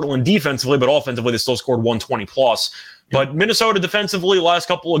against Portland defensively, but offensively they still scored 120 plus. But Minnesota defensively, last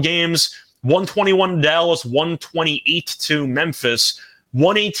couple of games, 121 to Dallas, 128 to Memphis,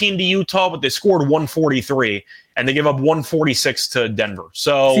 118 to Utah, but they scored 143, and they give up 146 to Denver.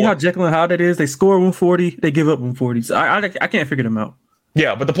 So see how Jekyll and Hyde it is? They score 140, they give up 140. So I can't figure them out.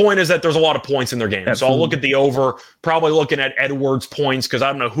 Yeah, but the point is that there's a lot of points in their game. Absolutely. So I'll look at the over, probably looking at Edwards' points because I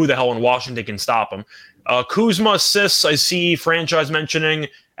don't know who the hell in Washington can stop him. Kuzma assists, I see franchise mentioning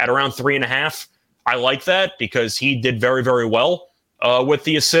at around 3.5. I like that because he did very, very well with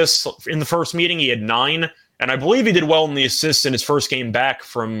the assists in the first meeting. He had 9, and I believe he did well in the assists in his first game back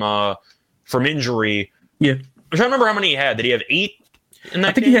from injury. Yeah, I'm trying to remember how many he had. Did he have 8 in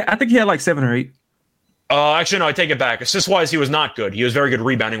that game? I think he had like 7 or 8. Actually, no, I take it back. Assist-wise, he was not good. He was very good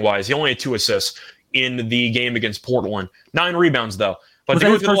rebounding-wise. He only had 2 assists in the game against Portland. 9 rebounds, though. But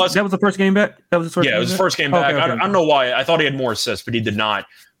that was the first game back? That was his first game it was his first game back. Okay. I don't know why. I thought he had more assists, but he did not.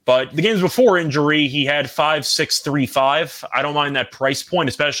 But the games before injury, he had 5.635. I don't mind that price point,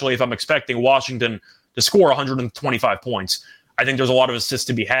 especially if I'm expecting Washington to score 125 points. I think there's a lot of assists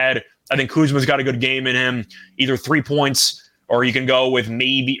to be had. I think Kuzma's got a good game in him, either 3 points or you can go with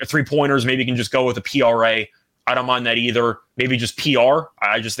maybe 3-pointers. Maybe you can just go with a PRA. I don't mind that either. Maybe just PR.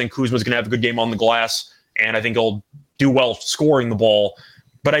 I just think Kuzma's going to have a good game on the glass, and I think he'll do well scoring the ball.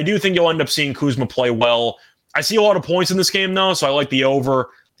 But I do think you'll end up seeing Kuzma play well. I see a lot of points in this game, though, so I like the over.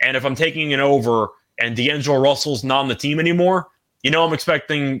 And if I'm taking an over and D'Angelo Russell's not on the team anymore, I'm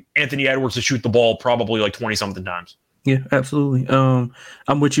expecting Anthony Edwards to shoot the ball probably like 20-something times. Yeah, absolutely.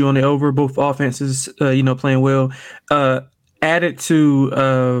 I'm with you on the over. Both offenses, playing well. Added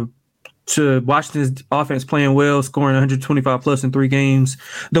to Washington's offense playing well, scoring 125 plus in 3 games.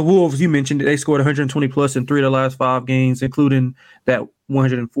 The Wolves, you mentioned, they scored 120 plus in 3 of the last 5 games, including that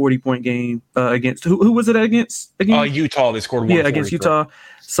 140-point game against who was it against? Again? Utah. They scored 140. Yeah, against Utah.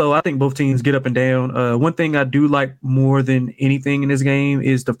 So I think both teams get up and down. One thing I do like more than anything in this game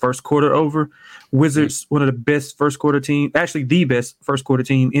is the first quarter over. Wizards, one of the best first quarter team, actually the best first quarter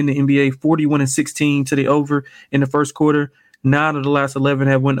team in the NBA, 41-16 to the over in the first quarter. 9 of the last 11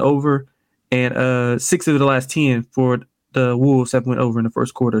 have went over, and 6 of the last 10 for the Wolves have went over in the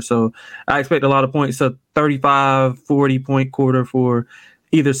first quarter. So I expect a lot of points, a 35, 40-point quarter for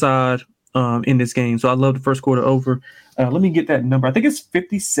either side in this game. So I love the first quarter over. Let me get that number. I think it's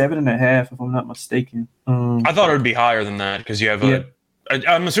 57.5, if I'm not mistaken. I thought it would be higher than that because you have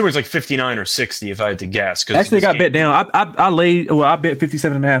I'm assuming it's like 59 or 60 if I had to guess. Actually, it got bet down. I bet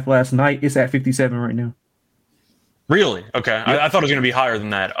 57.5 last night. It's at 57 right now. Really? Okay. Yep. I thought it was going to be higher than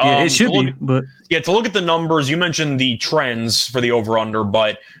that. Yeah, it should be. But to look at the numbers, you mentioned the trends for the over-under,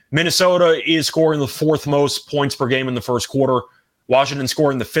 but Minnesota is scoring the 4th most points per game in the first quarter. Washington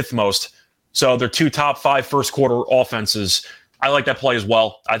scoring the 5th most. So they're 2 top 5 first quarter offenses. I like that play as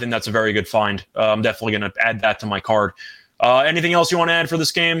well. I think that's a very good find. I'm definitely going to add that to my card. Anything else you want to add for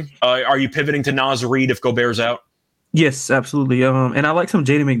this game? Are you pivoting to Naz Reid if Gobert's out? Yes, absolutely. And I like some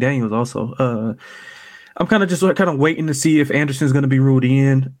Jaden McDaniels also. I'm kind of waiting to see if Anderson's going to be ruled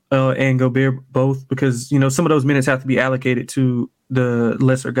in and Gobert both, because some of those minutes have to be allocated to the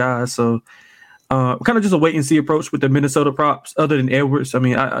lesser guys. So kind of just a wait and see approach with the Minnesota props. Other than Edwards, I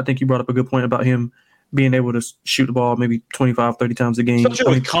mean, I think you brought up a good point about him being able to shoot the ball maybe 25, 30 times a game.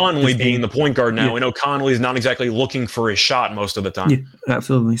 Especially with Conley being the point guard now. Yeah. We know Conley's not exactly looking for his shot most of the time. Yeah,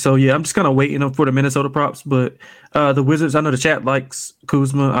 absolutely. So, I'm just kind of waiting for the Minnesota props. But the Wizards, I know the chat likes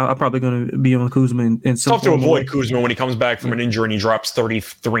Kuzma. I'm probably going to be on Kuzma. It's tough to avoid Kuzma when he comes back from an injury and he drops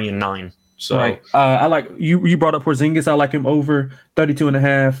 33-9. So right. I like you brought up Porzingis. I like him over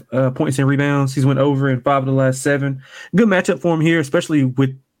 32.5 points and rebounds. He's went over in 5 of the last 7. Good matchup for him here, especially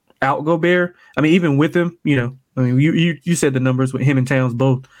without Gobert. I mean, even with him, you said the numbers with him and Towns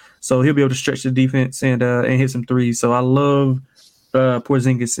both. So he'll be able to stretch the defense and hit some threes. So I love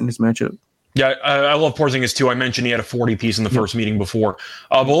Porzingis in this matchup. Yeah, I love Porzingis too. I mentioned he had a 40 piece in the first meeting before.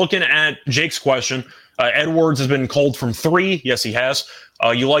 But looking at Jake's question, Edwards has been cold from 3. Yes, he has.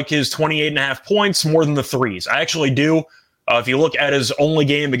 You like his 28.5 points more than the threes. I actually do. If you look at his only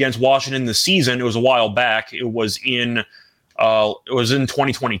game against Washington this season, it was a while back. It was in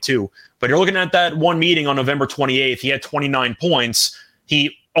 2022. But you're looking at that one meeting on November 28th. He had 29 points.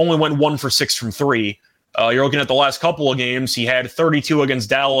 He only went 1 for 6 from 3. You're looking at the last couple of games. He had 32 against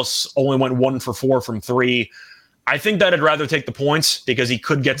Dallas, only went 1 for 4 from 3. I think that I'd rather take the points because he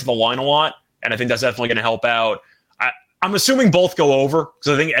could get to the line a lot, and I think that's definitely going to help out. I'm assuming both go over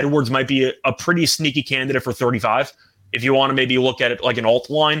because I think Edwards might be a pretty sneaky candidate for 35 if you want to maybe look at it like an alt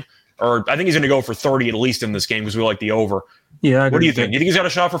line. Or I think he's going to go for 30 at least in this game because we like the over. Yeah, what do you think? Do you think he's got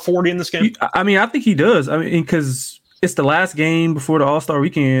a shot for 40 in this game? I mean, I think he does. I mean, because it's the last game before the All-Star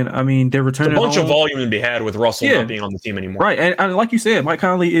weekend. I mean, they're returning. There's a bunch of volume to be had with Russell not being on the team anymore. Right. And like you said, Mike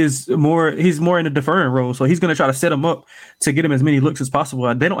Conley he's more in a deferring role. So he's going to try to set him up to get him as many looks as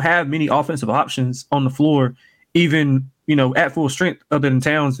possible. They don't have many offensive options on the floor, even, at full strength other than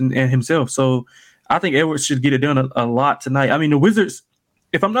Towns and himself. So I think Edwards should get it done a lot tonight. I mean, the Wizards,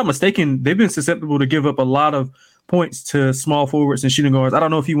 if I'm not mistaken, they've been susceptible to give up a lot of points to small forwards and shooting guards. I don't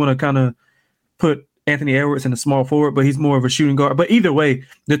know if you want to kind of put Anthony Edwards in the small forward, but he's more of a shooting guard. But either way,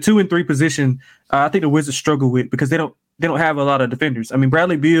 the 2 and 3 position, I think the Wizards struggle with because they don't have a lot of defenders. I mean,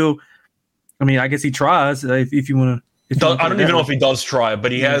 Bradley Beal, I guess he tries if you want to. I don't even know if he does try,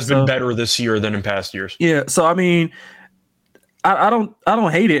 but he has been better this year than in past years. Yeah, so I mean, I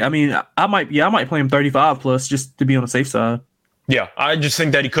don't hate it. I mean, I might play him 35 plus just to be on the safe side. Yeah, I just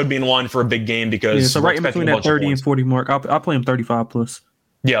think that he could be in line for a big game because so right in between that 30 and 40 mark, I'll play him 35 plus.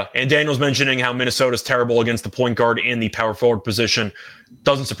 Yeah, and Daniel's mentioning how Minnesota's terrible against the point guard and the power forward position.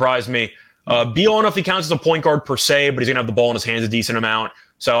 Doesn't surprise me. Beal, I don't know if he counts as a point guard per se, but he's going to have the ball in his hands a decent amount.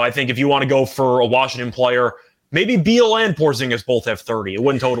 So I think if you want to go for a Washington player, maybe Beal and Porzingis both have 30. It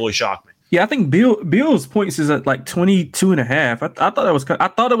wouldn't totally shock me. Yeah, I think Beal's points is at like 22 and a half. I thought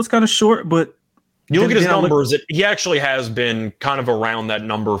it was kind of short, but you look at his numbers, he actually has been kind of around that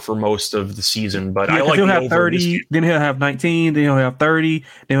number for most of the season. But I like he'll have 30, then he'll have 19, then he'll have 30,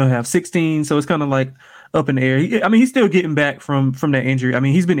 then he'll have 16. So it's kind of like up in the air. He's still getting back from that injury. I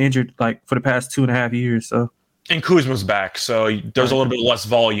mean, he's been injured like for the past 2.5 years. So and Kuzma's back, so there's a little bit less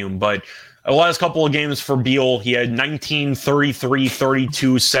volume. But the last couple of games for Beal, he had 19, 33,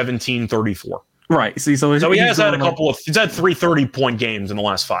 32, 17, 34. Right. See, so he has had he's had 3 30-point games in the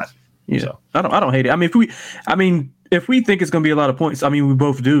last 5. Yeah, so. I don't hate it. I mean, if we think it's going to be a lot of points, I mean, we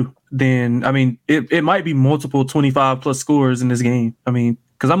both do. Then I mean, it might be multiple 25 plus scores in this game. I mean,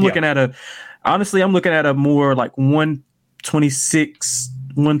 because I'm looking at a more like 126,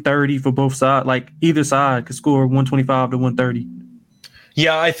 130 for both sides. Like either side could score 125 to 130.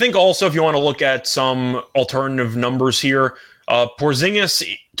 Yeah, I think also if you want to look at some alternative numbers here, Porzingis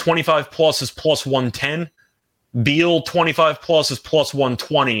 25 plus is plus 110. Beal 25 plus is plus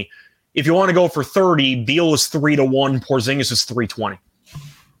 120. If you want to go for 30, Beal is 3-1. Porzingis is 320.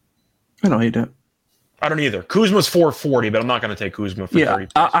 I don't hate that. I don't either. Kuzma's 440, but I'm not going to take Kuzma for 30.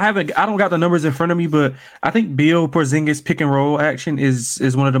 I don't got the numbers in front of me, but I think Beal Porzingis pick and roll action is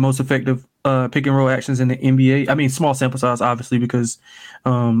one of the most effective pick and roll actions in the NBA. I mean, small sample size, obviously, because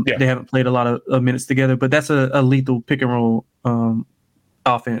they haven't played a lot of minutes together, but that's a lethal pick and roll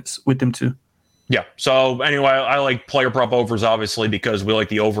offense with them too. Yeah. So anyway, I like player prop overs, obviously, because we like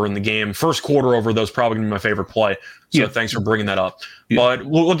the over in the game. First quarter over, those probably going to be my favorite play. So thanks for bringing that up. Yeah. But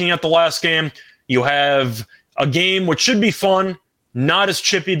looking at the last game, you have a game which should be fun, not as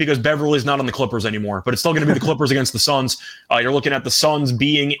chippy because Beverly's not on the Clippers anymore, but it's still going to be the Clippers against the Suns. You're looking at the Suns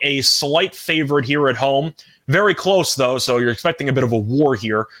being a slight favorite here at home. Very close, though, so you're expecting a bit of a war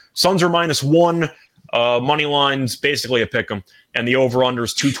here. Suns are -1. Money line's basically a pick 'em, and the over-under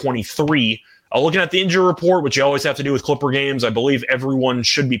is 223. Looking at the injury report, which you always have to do with Clipper games, I believe everyone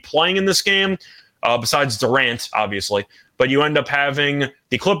should be playing in this game, besides Durant, obviously. But you end up having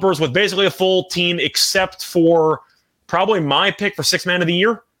the Clippers with basically a full team except for probably my pick for Sixth Man of the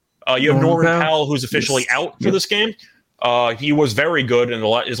Year. You have Norman Powell, who's officially out for this game. He was very good in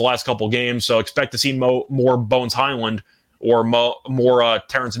his last couple games, so expect to see more Bones Highland or more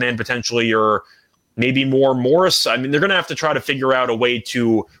Terrence Mann potentially, or maybe more Morris. I mean, they're going to have to try to figure out a way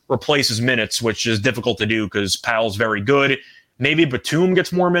to replace his minutes, which is difficult to do because Powell's very good. Maybe Batum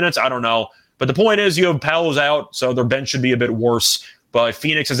gets more minutes. I don't know. But the point is you have Powell's out, so their bench should be a bit worse. But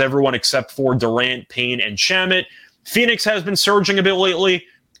Phoenix has everyone except for Durant, Payne, and Shamet. Phoenix has been surging a bit lately.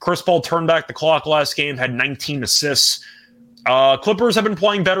 Chris Paul turned back the clock last game, had 19 assists. Clippers have been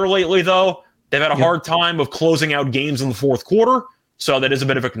playing better lately, though. They've had a hard time of closing out games in the fourth quarter, so that is a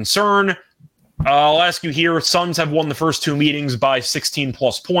bit of a concern. I'll ask you here, Suns have won the first 2 meetings by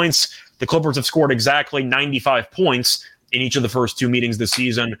 16-plus points. The Clippers have scored exactly 95 points in each of the first 2 meetings this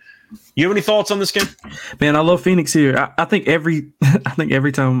season. You have any thoughts on this game? Man, I love Phoenix here. I think every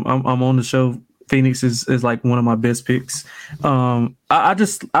time I'm on the show, Phoenix is like one of my best picks. I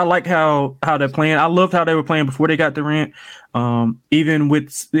like how they're playing. I loved how they were playing before they got Durant. Even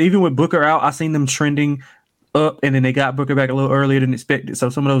with Booker out, I seen them trending up, and then they got Booker back a little earlier than expected. So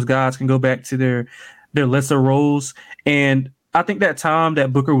some of those guys can go back to their lesser roles. And I think that time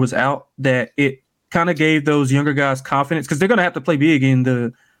that Booker was out, that it kind of gave those younger guys confidence because they're going to have to play big in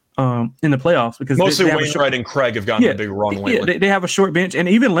the playoffs because mostly Wainwright and Craig have gotten a big run lately. Yeah, they have a short bench, and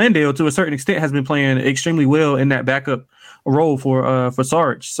even Landale to a certain extent has been playing extremely well in that backup role for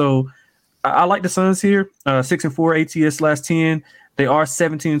Sarge. So I like the Suns here. 6-4 ATS last 10. They are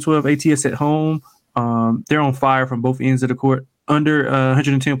 17-12 ATS at home. They're on fire from both ends of the court. Under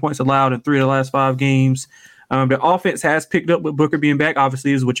 110 points allowed in 3 of the last 5 games. The offense has picked up with Booker being back.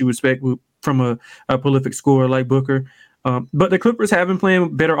 Obviously, is what you would expect from a prolific scorer like Booker. But the Clippers have been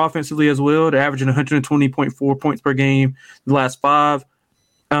playing better offensively as well. They're averaging 120.4 points per game the last 5.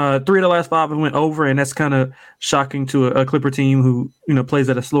 3 of the last 5 have went over, and that's kind of shocking to a Clipper team who plays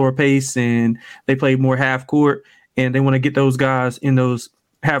at a slower pace, and they play more half court, and they want to get those guys in those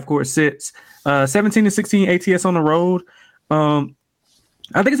half court sets. 17-16 ATS on the road.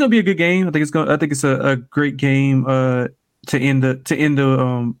 I think it's gonna be a good game. I think it's a great game to end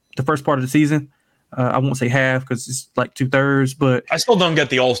the first part of the season. I won't say half because it's like 2/3, but I still don't get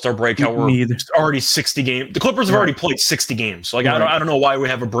the All-Star break. How we're already 60 games. The Clippers have already played 60 games. Like I don't know why we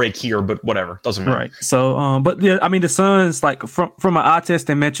have a break here, but whatever, doesn't matter. Right. So, but yeah, I mean the Suns, like from an eye test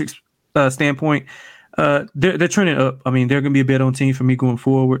and metrics standpoint, they're trending up. I mean, they're going to be a bet on team for me going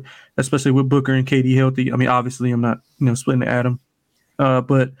forward, especially with Booker and KD healthy. I mean, obviously, I'm not splitting the atom,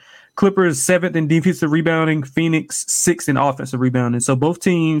 but Clippers 7th in defensive rebounding, Phoenix 6th in offensive rebounding. So both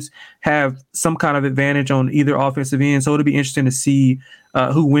teams have some kind of advantage on either offensive end. So it'll be interesting to see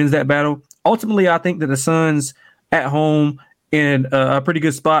who wins that battle. Ultimately, I think that the Suns at home in a pretty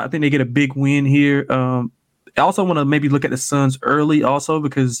good spot. I think they get a big win here. I also want to maybe look at the Suns early also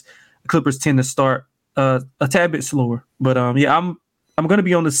because the Clippers tend to start a tad bit slower. But yeah, I'm going to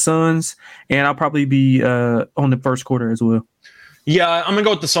be on the Suns, and I'll probably be on the first quarter as well. Yeah, I'm going to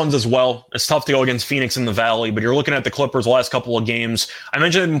go with the Suns as well. It's tough to go against Phoenix in the Valley, but you're looking at the Clippers the last couple of games. I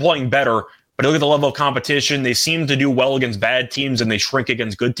mentioned they've been playing better, but look at the level of competition. They seem to do well against bad teams, and they shrink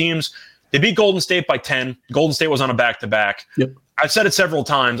against good teams. They beat Golden State by 10. Golden State was on a back-to-back. Yep. I've said it several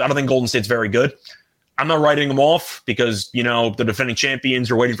times. I don't think Golden State's very good. I'm not writing them off because, the defending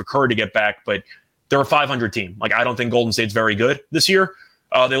champions are waiting for Curry to get back, but they're a 500 team. Like, I don't think Golden State's very good this year.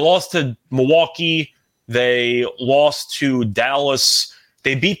 They lost to Milwaukee. They lost to Dallas.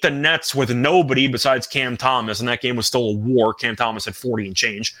 They beat the Nets with nobody besides Cam Thomas, and that game was still a war. Cam Thomas had 40 and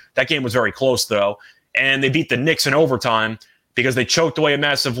change. That game was very close, though. And they beat the Knicks in overtime because they choked away a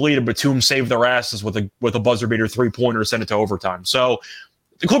massive lead, and Batum saved their asses with a buzzer beater three-pointer, sent it to overtime. So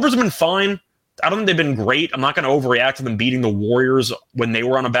the Clippers have been fine. I don't think they've been great. I'm not going to overreact to them beating the Warriors when they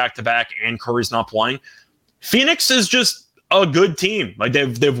were on a back-to-back and Curry's not playing. Phoenix is just a good team. Like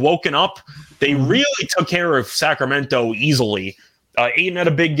they've woken up. They really took care of Sacramento easily. Ayton had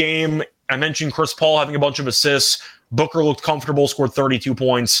a big game. I mentioned Chris Paul having a bunch of assists. Booker looked comfortable, scored 32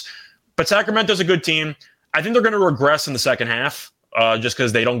 points. But Sacramento's a good team. I think they're going to regress in the second half just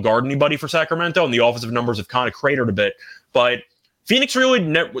because they don't guard anybody for Sacramento, and the offensive numbers have kind of cratered a bit. But Phoenix really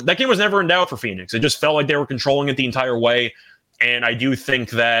that game was never in doubt for Phoenix. It just felt like they were controlling it the entire way. And I do think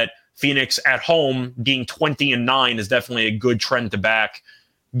that Phoenix at home being 20-9 is definitely a good trend to back.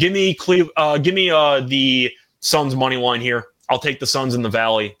 Give me the Suns money line here. I'll take the Suns in the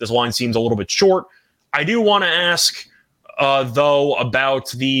Valley. This line seems a little bit short. I do want to ask, though,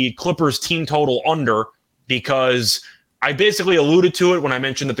 about the Clippers team total under, because I basically alluded to it when I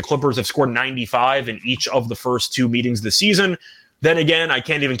mentioned that the Clippers have scored 95 in each of the first two meetings this season. Then again, I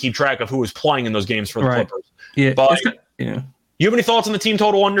can't even keep track of who is playing in those games for the Clippers. Yeah, but yeah. You have any thoughts on the team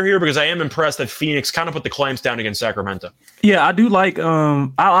total under here? Because I am impressed that Phoenix kind of put the clamps down against Sacramento. Yeah, I do like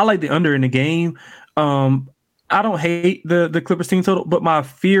I like the under in the game. I don't hate the Clippers team total, but my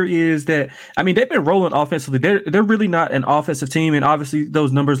fear is that they've been rolling offensively. They're really not an offensive team, and obviously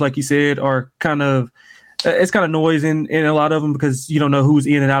those numbers, like you said, are kind of it's kind of noise in a lot of them because you don't know who's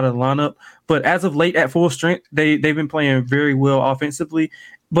in and out of the lineup. But as of late, at full strength, they've been playing very well offensively.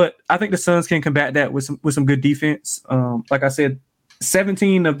 But I think the Suns can combat that with some good defense. Like I said,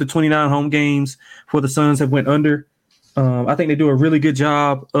 17 of the 29 home games for the Suns have went under. I think they do a really good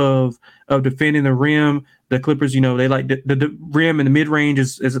job of defending the rim. The Clippers, they like the rim and the mid range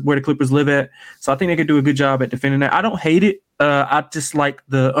is where the Clippers live at. So I think they could do a good job at defending that. I don't hate it. I just like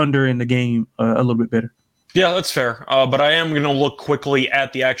the under in the game a little bit better. Yeah, that's fair. But I am going to look quickly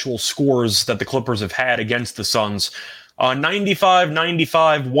at the actual scores that the Clippers have had against the Suns. 95,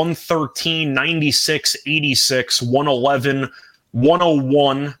 95, 113, 96, 86, 111,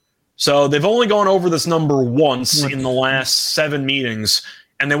 101. So they've only gone over this number once in the last 7 meetings,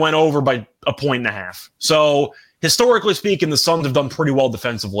 and they went over by 1.5. So historically speaking, the Suns have done pretty well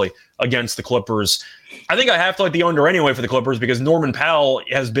defensively against the Clippers. I think I have to like the under anyway for the Clippers because Norman Powell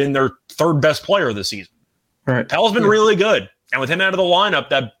has been their third best player this season. Right. Powell's been really good. And with him out of the lineup,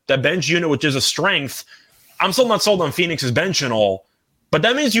 that bench unit, which is a strength, I'm still not sold on Phoenix's bench and all, but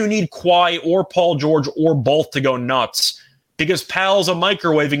that means you need Kawhi or Paul George or both to go nuts because Powell's a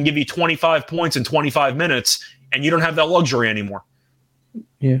microwave and give you 25 points in 25 minutes, and you don't have that luxury anymore.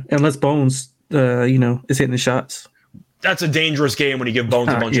 Yeah, unless Bones, is hitting the shots. That's a dangerous game when you give Bones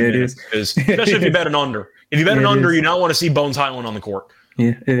a bunch of minutes, especially if you bet an under. If you bet an under, you don't want to see Bones Highland on the court.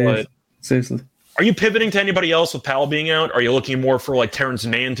 Yeah, it is. Seriously. Are you pivoting to anybody else with Powell being out? Are you looking more for like Terrence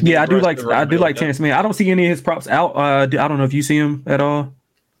Mann to be? Yeah, I do like Terrence Mann. I don't see any of his props out. I don't know if you see him at all.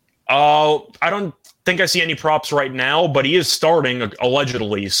 I don't think I see any props right now, but he is starting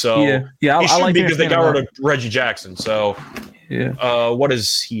allegedly. So yeah, he should I like be because they got rid of Reggie Jackson. So yeah, what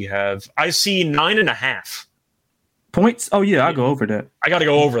does he have? I see 9.5 points. Oh yeah, I'll go over that. I got to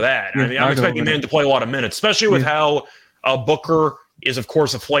go over that. Yeah, I'm expecting Mann to play a lot of minutes, especially with how Booker is, of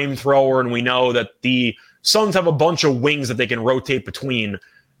course, a flamethrower, and we know that the Suns have a bunch of wings that they can rotate between.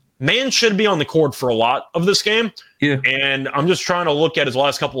 Man should be on the court for a lot of this game. Yeah. And I'm just trying to look at his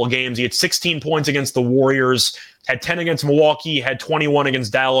last couple of games. He had 16 points against the Warriors, had 10 against Milwaukee, had 21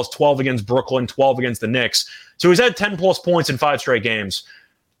 against Dallas, 12 against Brooklyn, 12 against the Knicks. So he's had 10-plus points in 5 straight games.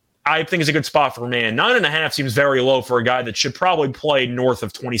 I think it's a good spot for Man. 9.5 seems very low for a guy that should probably play north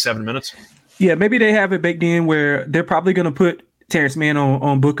of 27 minutes. Yeah, maybe they have it baked in where they're probably going to put Terrence Mann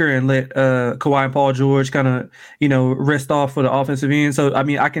on Booker and let Kawhi and Paul George kind of, rest off for the offensive end. So, I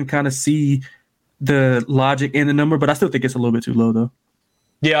mean, I can kind of see the logic in the number, but I still think it's a little bit too low, though.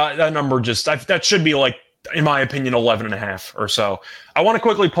 Yeah, that number that should be like, in my opinion, 11.5 or so. I want to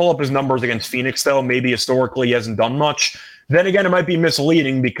quickly pull up his numbers against Phoenix, though. Maybe historically he hasn't done much. Then again, it might be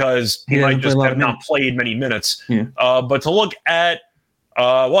misleading because he might just have not played many minutes. Yeah. But to look at,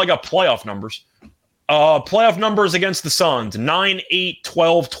 I got playoff numbers. Playoff numbers against the Suns, 9, 8,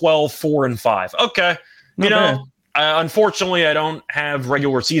 12, 12, 4, and 5. Okay. Unfortunately, I don't have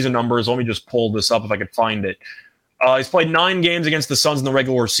regular season numbers. Let me just pull this up if I could find it. He's played 9 games against the Suns in the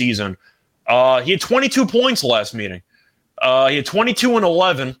regular season. He had 22 points last meeting. He had 22 and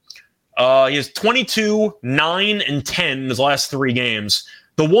 11. He has 22, 9, and 10 in his last 3 games.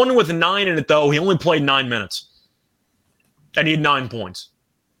 The one with 9 in it, though, he only played 9 minutes. And he had 9 points.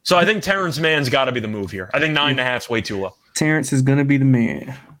 So I think Terrence Mann's got to be the move here. I think 9.5 is way too low. Terrence is going to be the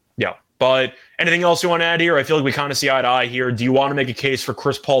man. Yeah. But anything else you want to add here? I feel like we kind of see eye to eye here. Do you want to make a case for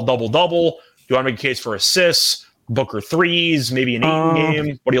Chris Paul double-double? Do you want to make a case for assists, Booker threes, maybe an Ayton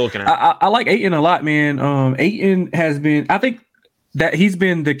game? What are you looking at? I like Ayton a lot, man. Ayton has been – I think that he's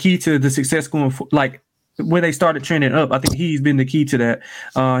been the key to the success going when they started trending up. I think he's been the key to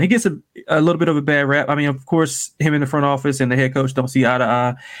that. He gets a little bit of a bad rap. I mean, of course, him in the front office and the head coach don't see eye to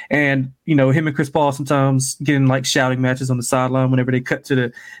eye. And, him and Chris Paul sometimes getting like shouting matches on the sideline whenever they cut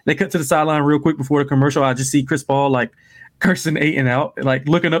to the sideline real quick before the commercial. I just see Chris Paul like cursing Ayton out, like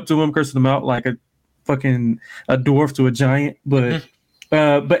looking up to him, cursing him out like a dwarf to a giant. But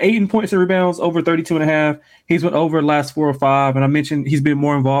Ayton points and rebounds over 32.5. He's went over the last 4 or 5. And I mentioned he's been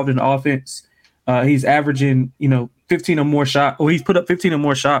more involved in offense. He's averaging, 15 or more shots. Or he's put up 15 or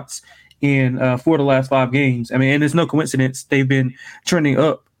more shots in 4 of the last 5 games. I mean, and there's no coincidence. They've been trending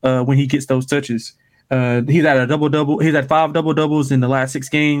up when he gets those touches. He's at a double-double. He's at 5 double-doubles in the last 6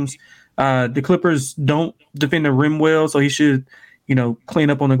 games. The Clippers don't defend the rim well, so he should, clean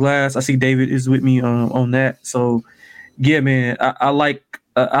up on the glass. I see David is with me on that. So, yeah, man, I like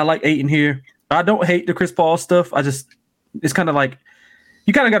Ayton here. I don't hate the Chris Paul stuff. It's kind of like,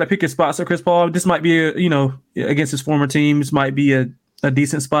 you kind of got to pick your spots. So Chris Paul, this might be against his former teams, might be a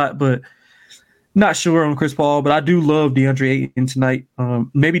decent spot, but not sure on Chris Paul. But I do love DeAndre Ayton tonight.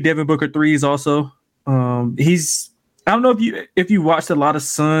 Maybe Devin Booker threes also. I don't know if you watched a lot of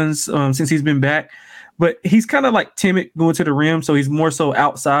Suns since he's been back, but he's kind of like timid going to the rim, so he's more so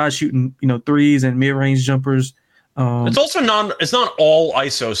outside shooting threes and mid range jumpers. It's also it's not all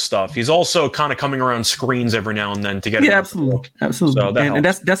ISO stuff. He's also kind of coming around screens every now and then to get absolutely. So and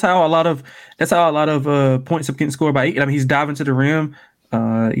that's how a lot of points are getting scored by Ayton. I mean, he's diving to the rim.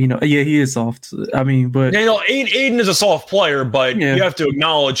 He is soft. I mean, but Ayton is a soft player, but you have to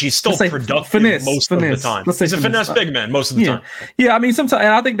acknowledge he's still productive most of the time. He's a finesse big man most of the time. Yeah, I mean, sometimes,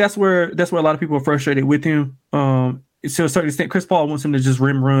 and I think that's where a lot of people are frustrated with him. To a certain extent, Chris Paul wants him to just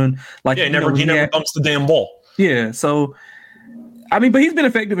rim run. He never dumps the damn ball. Yeah, so I mean, but he's been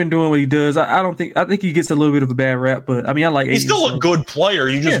effective in doing what he does. I think he gets a little bit of a bad rap, but I mean, I like. He's still a good player.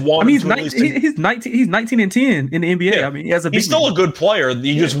 You just want. I mean, he's 19 and 10 in the NBA. Yeah. I mean, he's still a good player.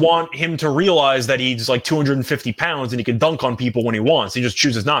 You just want him to realize that he's like 250 pounds and he can dunk on people when he wants. He just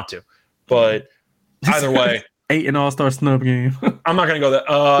chooses not to. But either way. 8 in All-Star snub game. I'm not going to go that.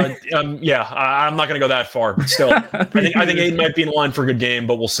 I'm not going to go that far. But still, I think Ayton might be in line for a good game,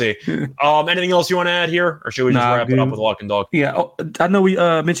 but we'll see. Anything else you want to add here, or should we just wrap it up with Lock and Dog? Yeah, I know we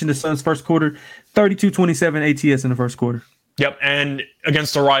mentioned the Suns' first quarter, 32-27 ATS in the first quarter. Yep, and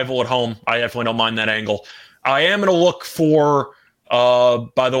against a rival at home, I definitely don't mind that angle. I am going to look for,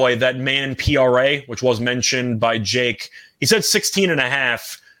 by the way, that man PRA, which was mentioned by Jake. He said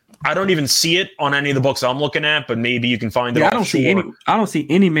 16.5. I don't even see it on any of the books I'm looking at, but maybe you can find it. I don't see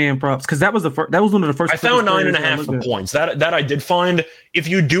any man props because that was one of the first. I found 9.5 for points. That I did find. If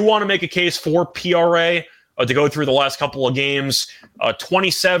you do want to make a case for PRA to go through the last couple of games,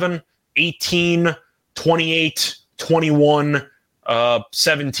 27, 18, 28, 21,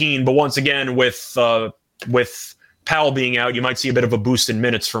 17. But once again, with Powell being out, you might see a bit of a boost in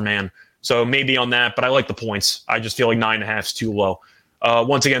minutes for man. So maybe on that, but I like the points. I just feel like 9.5 is too low.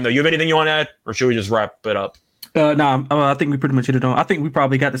 Once again, though, you have anything you want to add, or should we just wrap it up? No, I think we pretty much hit it on. I think we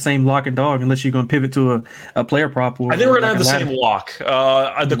probably got the same lock and dog, unless you're going to pivot to a player prop. Or, I think we're going to like have the same lock.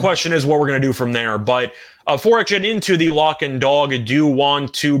 The question is what we're going to do from there. But before I get into the lock and dog, I do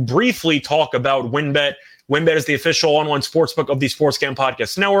want to briefly talk about WynnBET. WynnBET is the official online sportsbook of the Sports Gam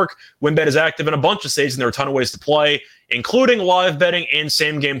Podcast Network. WynnBET is active in a bunch of states, and there are a ton of ways to play, including live betting and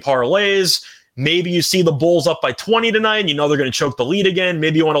same-game parlays. Maybe you see the Bulls up by 20 tonight, and you know they're going to choke the lead again.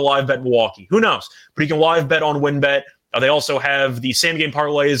 Maybe you want to live bet Milwaukee. Who knows? But you can live bet on WynnBET. They also have the same-game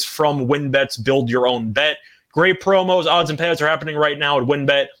parlays from WynnBET's Build Your Own Bet. Great promos, odds, and pads are happening right now at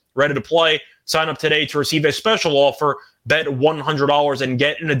WynnBET. Ready to play. Sign up today to receive a special offer. Bet $100 and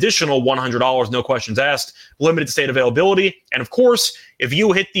get an additional $100, no questions asked. Limited state availability. And, of course, if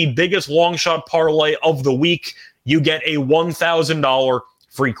you hit the biggest long shot parlay of the week, you get a $1,000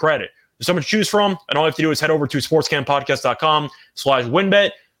 free credit. There's so much to choose from, and all you have to do is head over to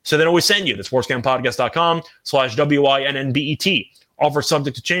sportscampodcast.com/WynnBET. So then we send you the sportscampodcast.com/WYNNBET. Offer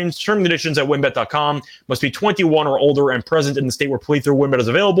subject to change. Terms and conditions at WynnBET.com. Must be 21 or older and present in the state where playthrough WynnBET is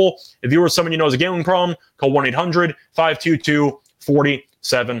available. If you or someone you know has a gambling problem, call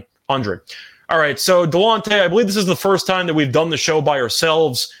 1-800-522-4700. All right, so Delonte, I believe this is the first time that we've done the show by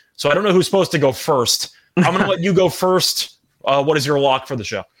ourselves, so I don't know who's supposed to go first. I'm going to let you go first. What is your lock for the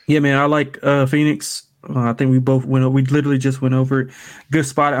show? Yeah, man, I like Phoenix. I think we both went. We literally just went over it. Good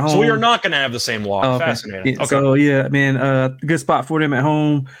spot at home. So we are not going to have the same lock. Okay. Fascinating. Okay. So yeah, man, good spot for them at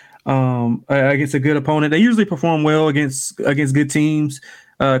home against a good opponent. They usually perform well against good teams.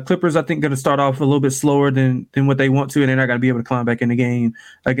 Clippers, I think, going to start off a little bit slower than what they want to, and they're not going to be able to climb back in the game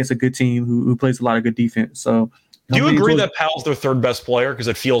against a good team who plays a lot of good defense. So, do you agree that Powell's their third best player? Because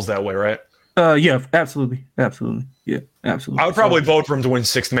it feels that way, right? Yeah, absolutely. Yeah, absolutely. I would probably vote for him to win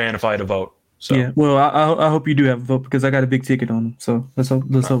sixth man if I had to vote. So. Yeah, well, I hope you do have a vote because I got a big ticket on him. So let's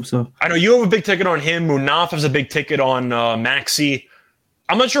hope so. I know you have a big ticket on him. Munaf has a big ticket on Maxey.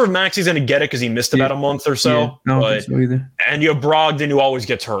 I'm not sure if Maxey's going to get it because he missed about a month or so. Yeah, I don't think so either. And you have Brogdon who always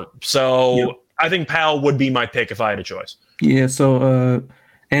gets hurt. So I think Powell would be my pick if I had a choice. Yeah, so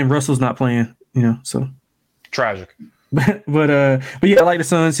and Russell's not playing, so. Tragic. But yeah, I like the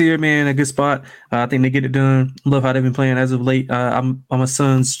Suns here, man. A good spot. I think they get it done. Love how they've been playing as of late. I'm a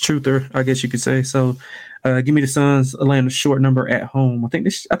Suns truther, I guess you could say. So, give me the Suns. Land a short number at home. I think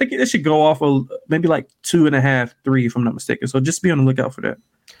they should go off maybe like 2.5, 3, if I'm not mistaken. So just be on the lookout for that.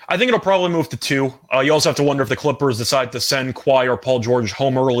 I think it'll probably move to 2. You also have to wonder if the Clippers decide to send Kawhi or Paul George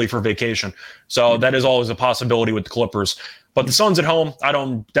home early for vacation. So that is always a possibility with the Clippers. But the Suns at home, I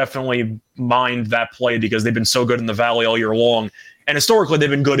don't definitely mind that play because they've been so good in the Valley all year long. And historically, they've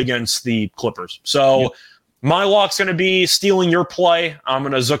been good against the Clippers. So my lock's going to be stealing your play. I'm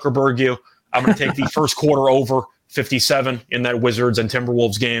going to Zuckerberg you. I'm going to take the first quarter over 57 in that Wizards and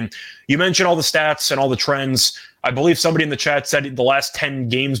Timberwolves game. You mentioned all the stats and all the trends. I believe somebody in the chat said the last 10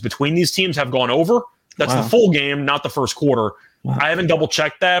 games between these teams have gone over. That's the full game, not the first quarter. Wow. I haven't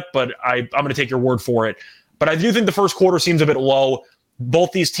double-checked that, but I'm going to take your word for it. But I do think the first quarter seems a bit low.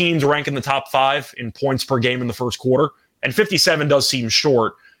 Both these teams rank in the top 5 in points per game in the first quarter, and 57 does seem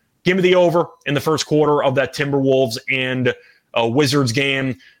short. Give me the over in the first quarter of that Timberwolves and Wizards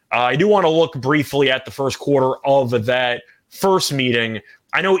game. I do want to look briefly at the first quarter of that first meeting.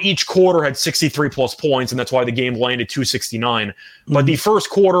 I know each quarter had 63-plus points, and that's why the game landed 269. Mm-hmm. But the first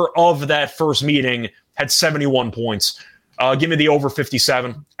quarter of that first meeting had 71 points. Give me the over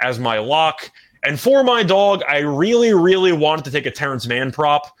 57 as my lock. And for my dog, I really, really wanted to take a Terrence Mann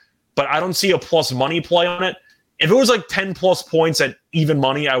prop, but I don't see a plus money play on it. If it was like 10-plus points at even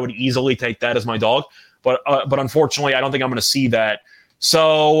money, I would easily take that as my dog. But unfortunately, I don't think I'm going to see that.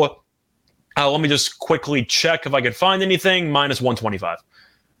 So let me just quickly check if I could find anything. Minus 125.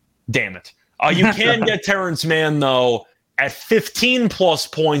 Damn it. You can get Terrence Mann, though, at 15-plus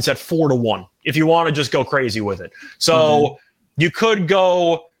points at 4-1 if you want to just go crazy with it. So you could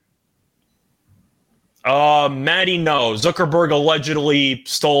go... Maddie, no. Zuckerberg allegedly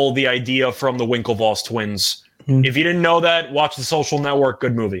stole the idea from the Winklevoss twins. If you didn't know that, watch The Social Network.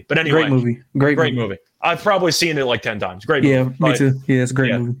 Good movie. But anyway. Great movie. I've probably seen it like 10 times. Great movie. Yeah, me too. Yeah, it's a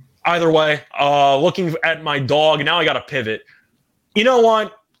great movie. Either way, looking at my dog, now I got to pivot. You know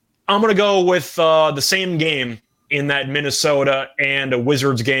what? I'm going to go with the same game in that Minnesota and a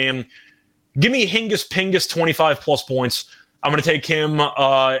Wizards game. Give me Hingis Pingus 25-plus points. I'm going to take him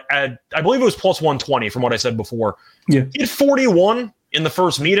at, I believe it was plus 120 from what I said before. Yeah. He had 41 in the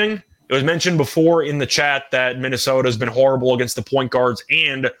first meeting. It was mentioned before in the chat that Minnesota has been horrible against the point guards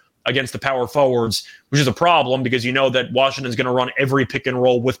and against the power forwards, which is a problem because you know that Washington's going to run every pick and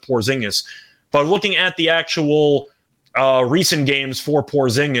roll with Porzingis. But looking at the actual recent games for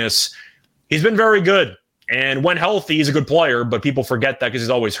Porzingis, he's been very good. And when healthy, he's a good player, but people forget that because he's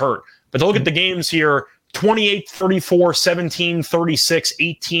always hurt. But to look at the games here, 28, 34, 17, 36,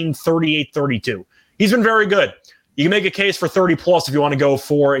 18, 38, 32. He's been very good. You can make a case for 30 plus if you want to go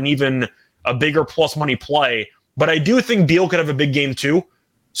for an even a bigger plus money play. But I do think Beal could have a big game too.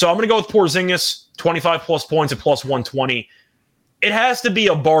 So I'm going to go with Porzingis, 25 plus points at plus 120. It has to be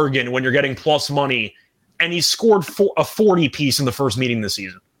a bargain when you're getting plus money, and he scored a 40 piece in the first meeting this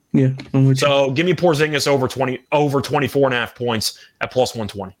season. Yeah. So give me Porzingis over 24.5 points at plus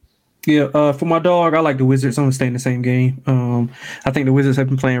 120. Yeah, for my dog, I like the Wizards. I'm going to stay in the same game. I think the Wizards have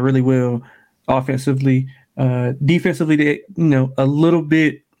been playing really well offensively. Defensively, they, a little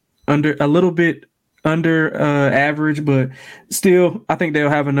bit under average, but still, I think they'll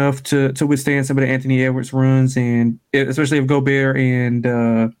have enough to withstand some of the Anthony Edwards runs, and especially if Gobert and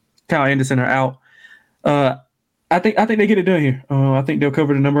Kyle Anderson are out. I think they get it done here. I think they'll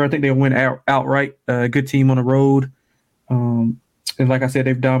cover the number. I think they'll win outright. Good team on the road. And like I said,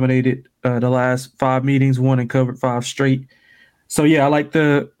 they've dominated the last 5 meetings, won and covered 5 straight. So yeah, I like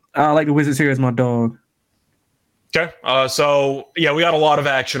the Wizards here as my dog. Okay. So yeah, we got a lot of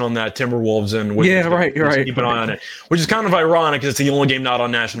action on that Timberwolves and Wizards. Yeah, right. Keep an eye on it, which is kind of ironic because it's the only game not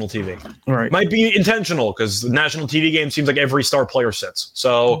on national TV. Right. Might be intentional because the national TV game seems like every star player sits.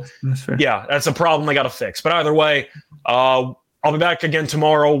 So yeah, that's a problem they got to fix. But either way, I'll be back again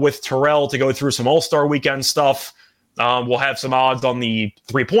tomorrow with Terrell to go through some All-Star Weekend stuff. We'll have some odds on the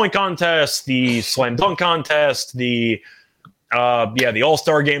 3-point contest, the slam dunk contest, the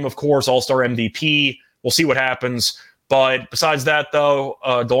All-Star game, of course, All-Star MVP. We'll see what happens. But besides that, though,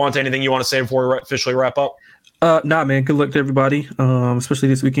 Delonte, anything you want to say before we officially wrap up? Nah, man. Good luck to everybody, especially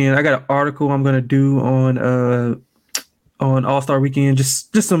this weekend. I got an article I'm going to do on All-Star Weekend.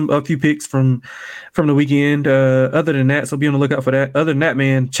 Just a few picks from the weekend. Other than that, so be on the lookout for that. Other than that,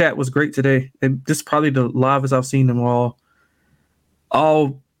 man, chat was great today. This is probably the livest I've seen them all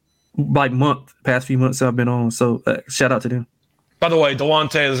like past few months I've been on. So shout out to them. By the way,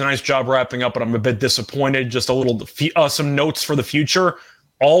 Delonte does a nice job wrapping up, but I'm a bit disappointed. Just a little some notes for the future.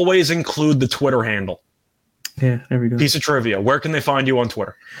 Always include the Twitter handle. Yeah, there we go. Piece of trivia. Where can they find you on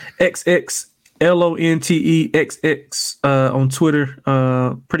Twitter? XXLONTEXX on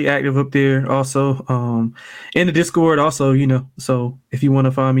Twitter. Pretty active up there. Also, in the Discord. Also, so if you want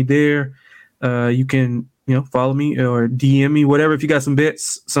to find me there, you can follow me or DM me, whatever. If you got some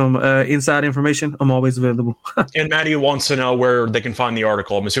bets, some inside information, I'm always available. And Maddie wants to know where they can find the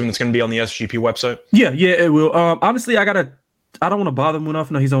article. I'm assuming it's going to be on the SGP website. Yeah, it will. Obviously, I don't want to bother him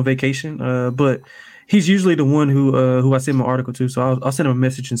enough. No, he's on vacation. But he's usually the one who I send my article to. So I'll send him a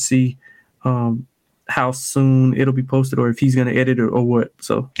message and see how soon it'll be posted, or if he's going to edit it or what.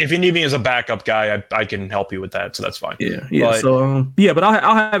 So if you need me as a backup guy, I can help you with that. So that's fine. Yeah. But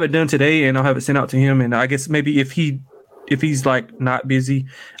I'll have it done today, and I'll have it sent out to him. And I guess maybe if he's like not busy,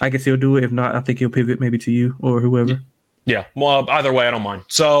 I guess he'll do it. If not, I think he'll pivot maybe to you or whoever. Yeah. Well, either way, I don't mind.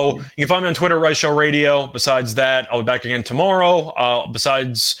 So you can find me on Twitter, Rice Show Radio. Besides that, I'll be back again tomorrow.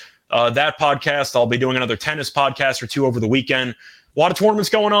 Besides that podcast, I'll be doing another tennis podcast or 2 over the weekend. A lot of tournaments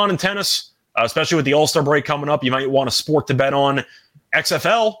going on in tennis. Especially with the All-Star break coming up, you might want a sport to bet on.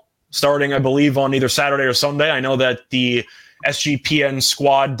 XFL, starting, I believe, on either Saturday or Sunday. I know that the SGPN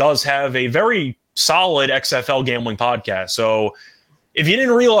squad does have a very solid XFL gambling podcast. So if you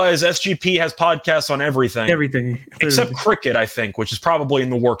didn't realize, SGP has podcasts on everything. Except cricket, I think, which is probably in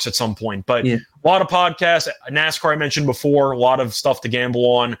the works at some point. But a lot of podcasts. NASCAR I mentioned before, a lot of stuff to gamble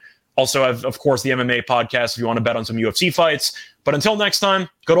on. Also have, of course, the MMA podcast if you want to bet on some UFC fights. But until next time,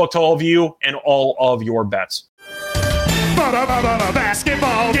 good luck to all of you and all of your bets.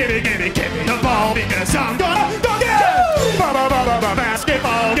 Basketball, give me the ball because I'm gonna go!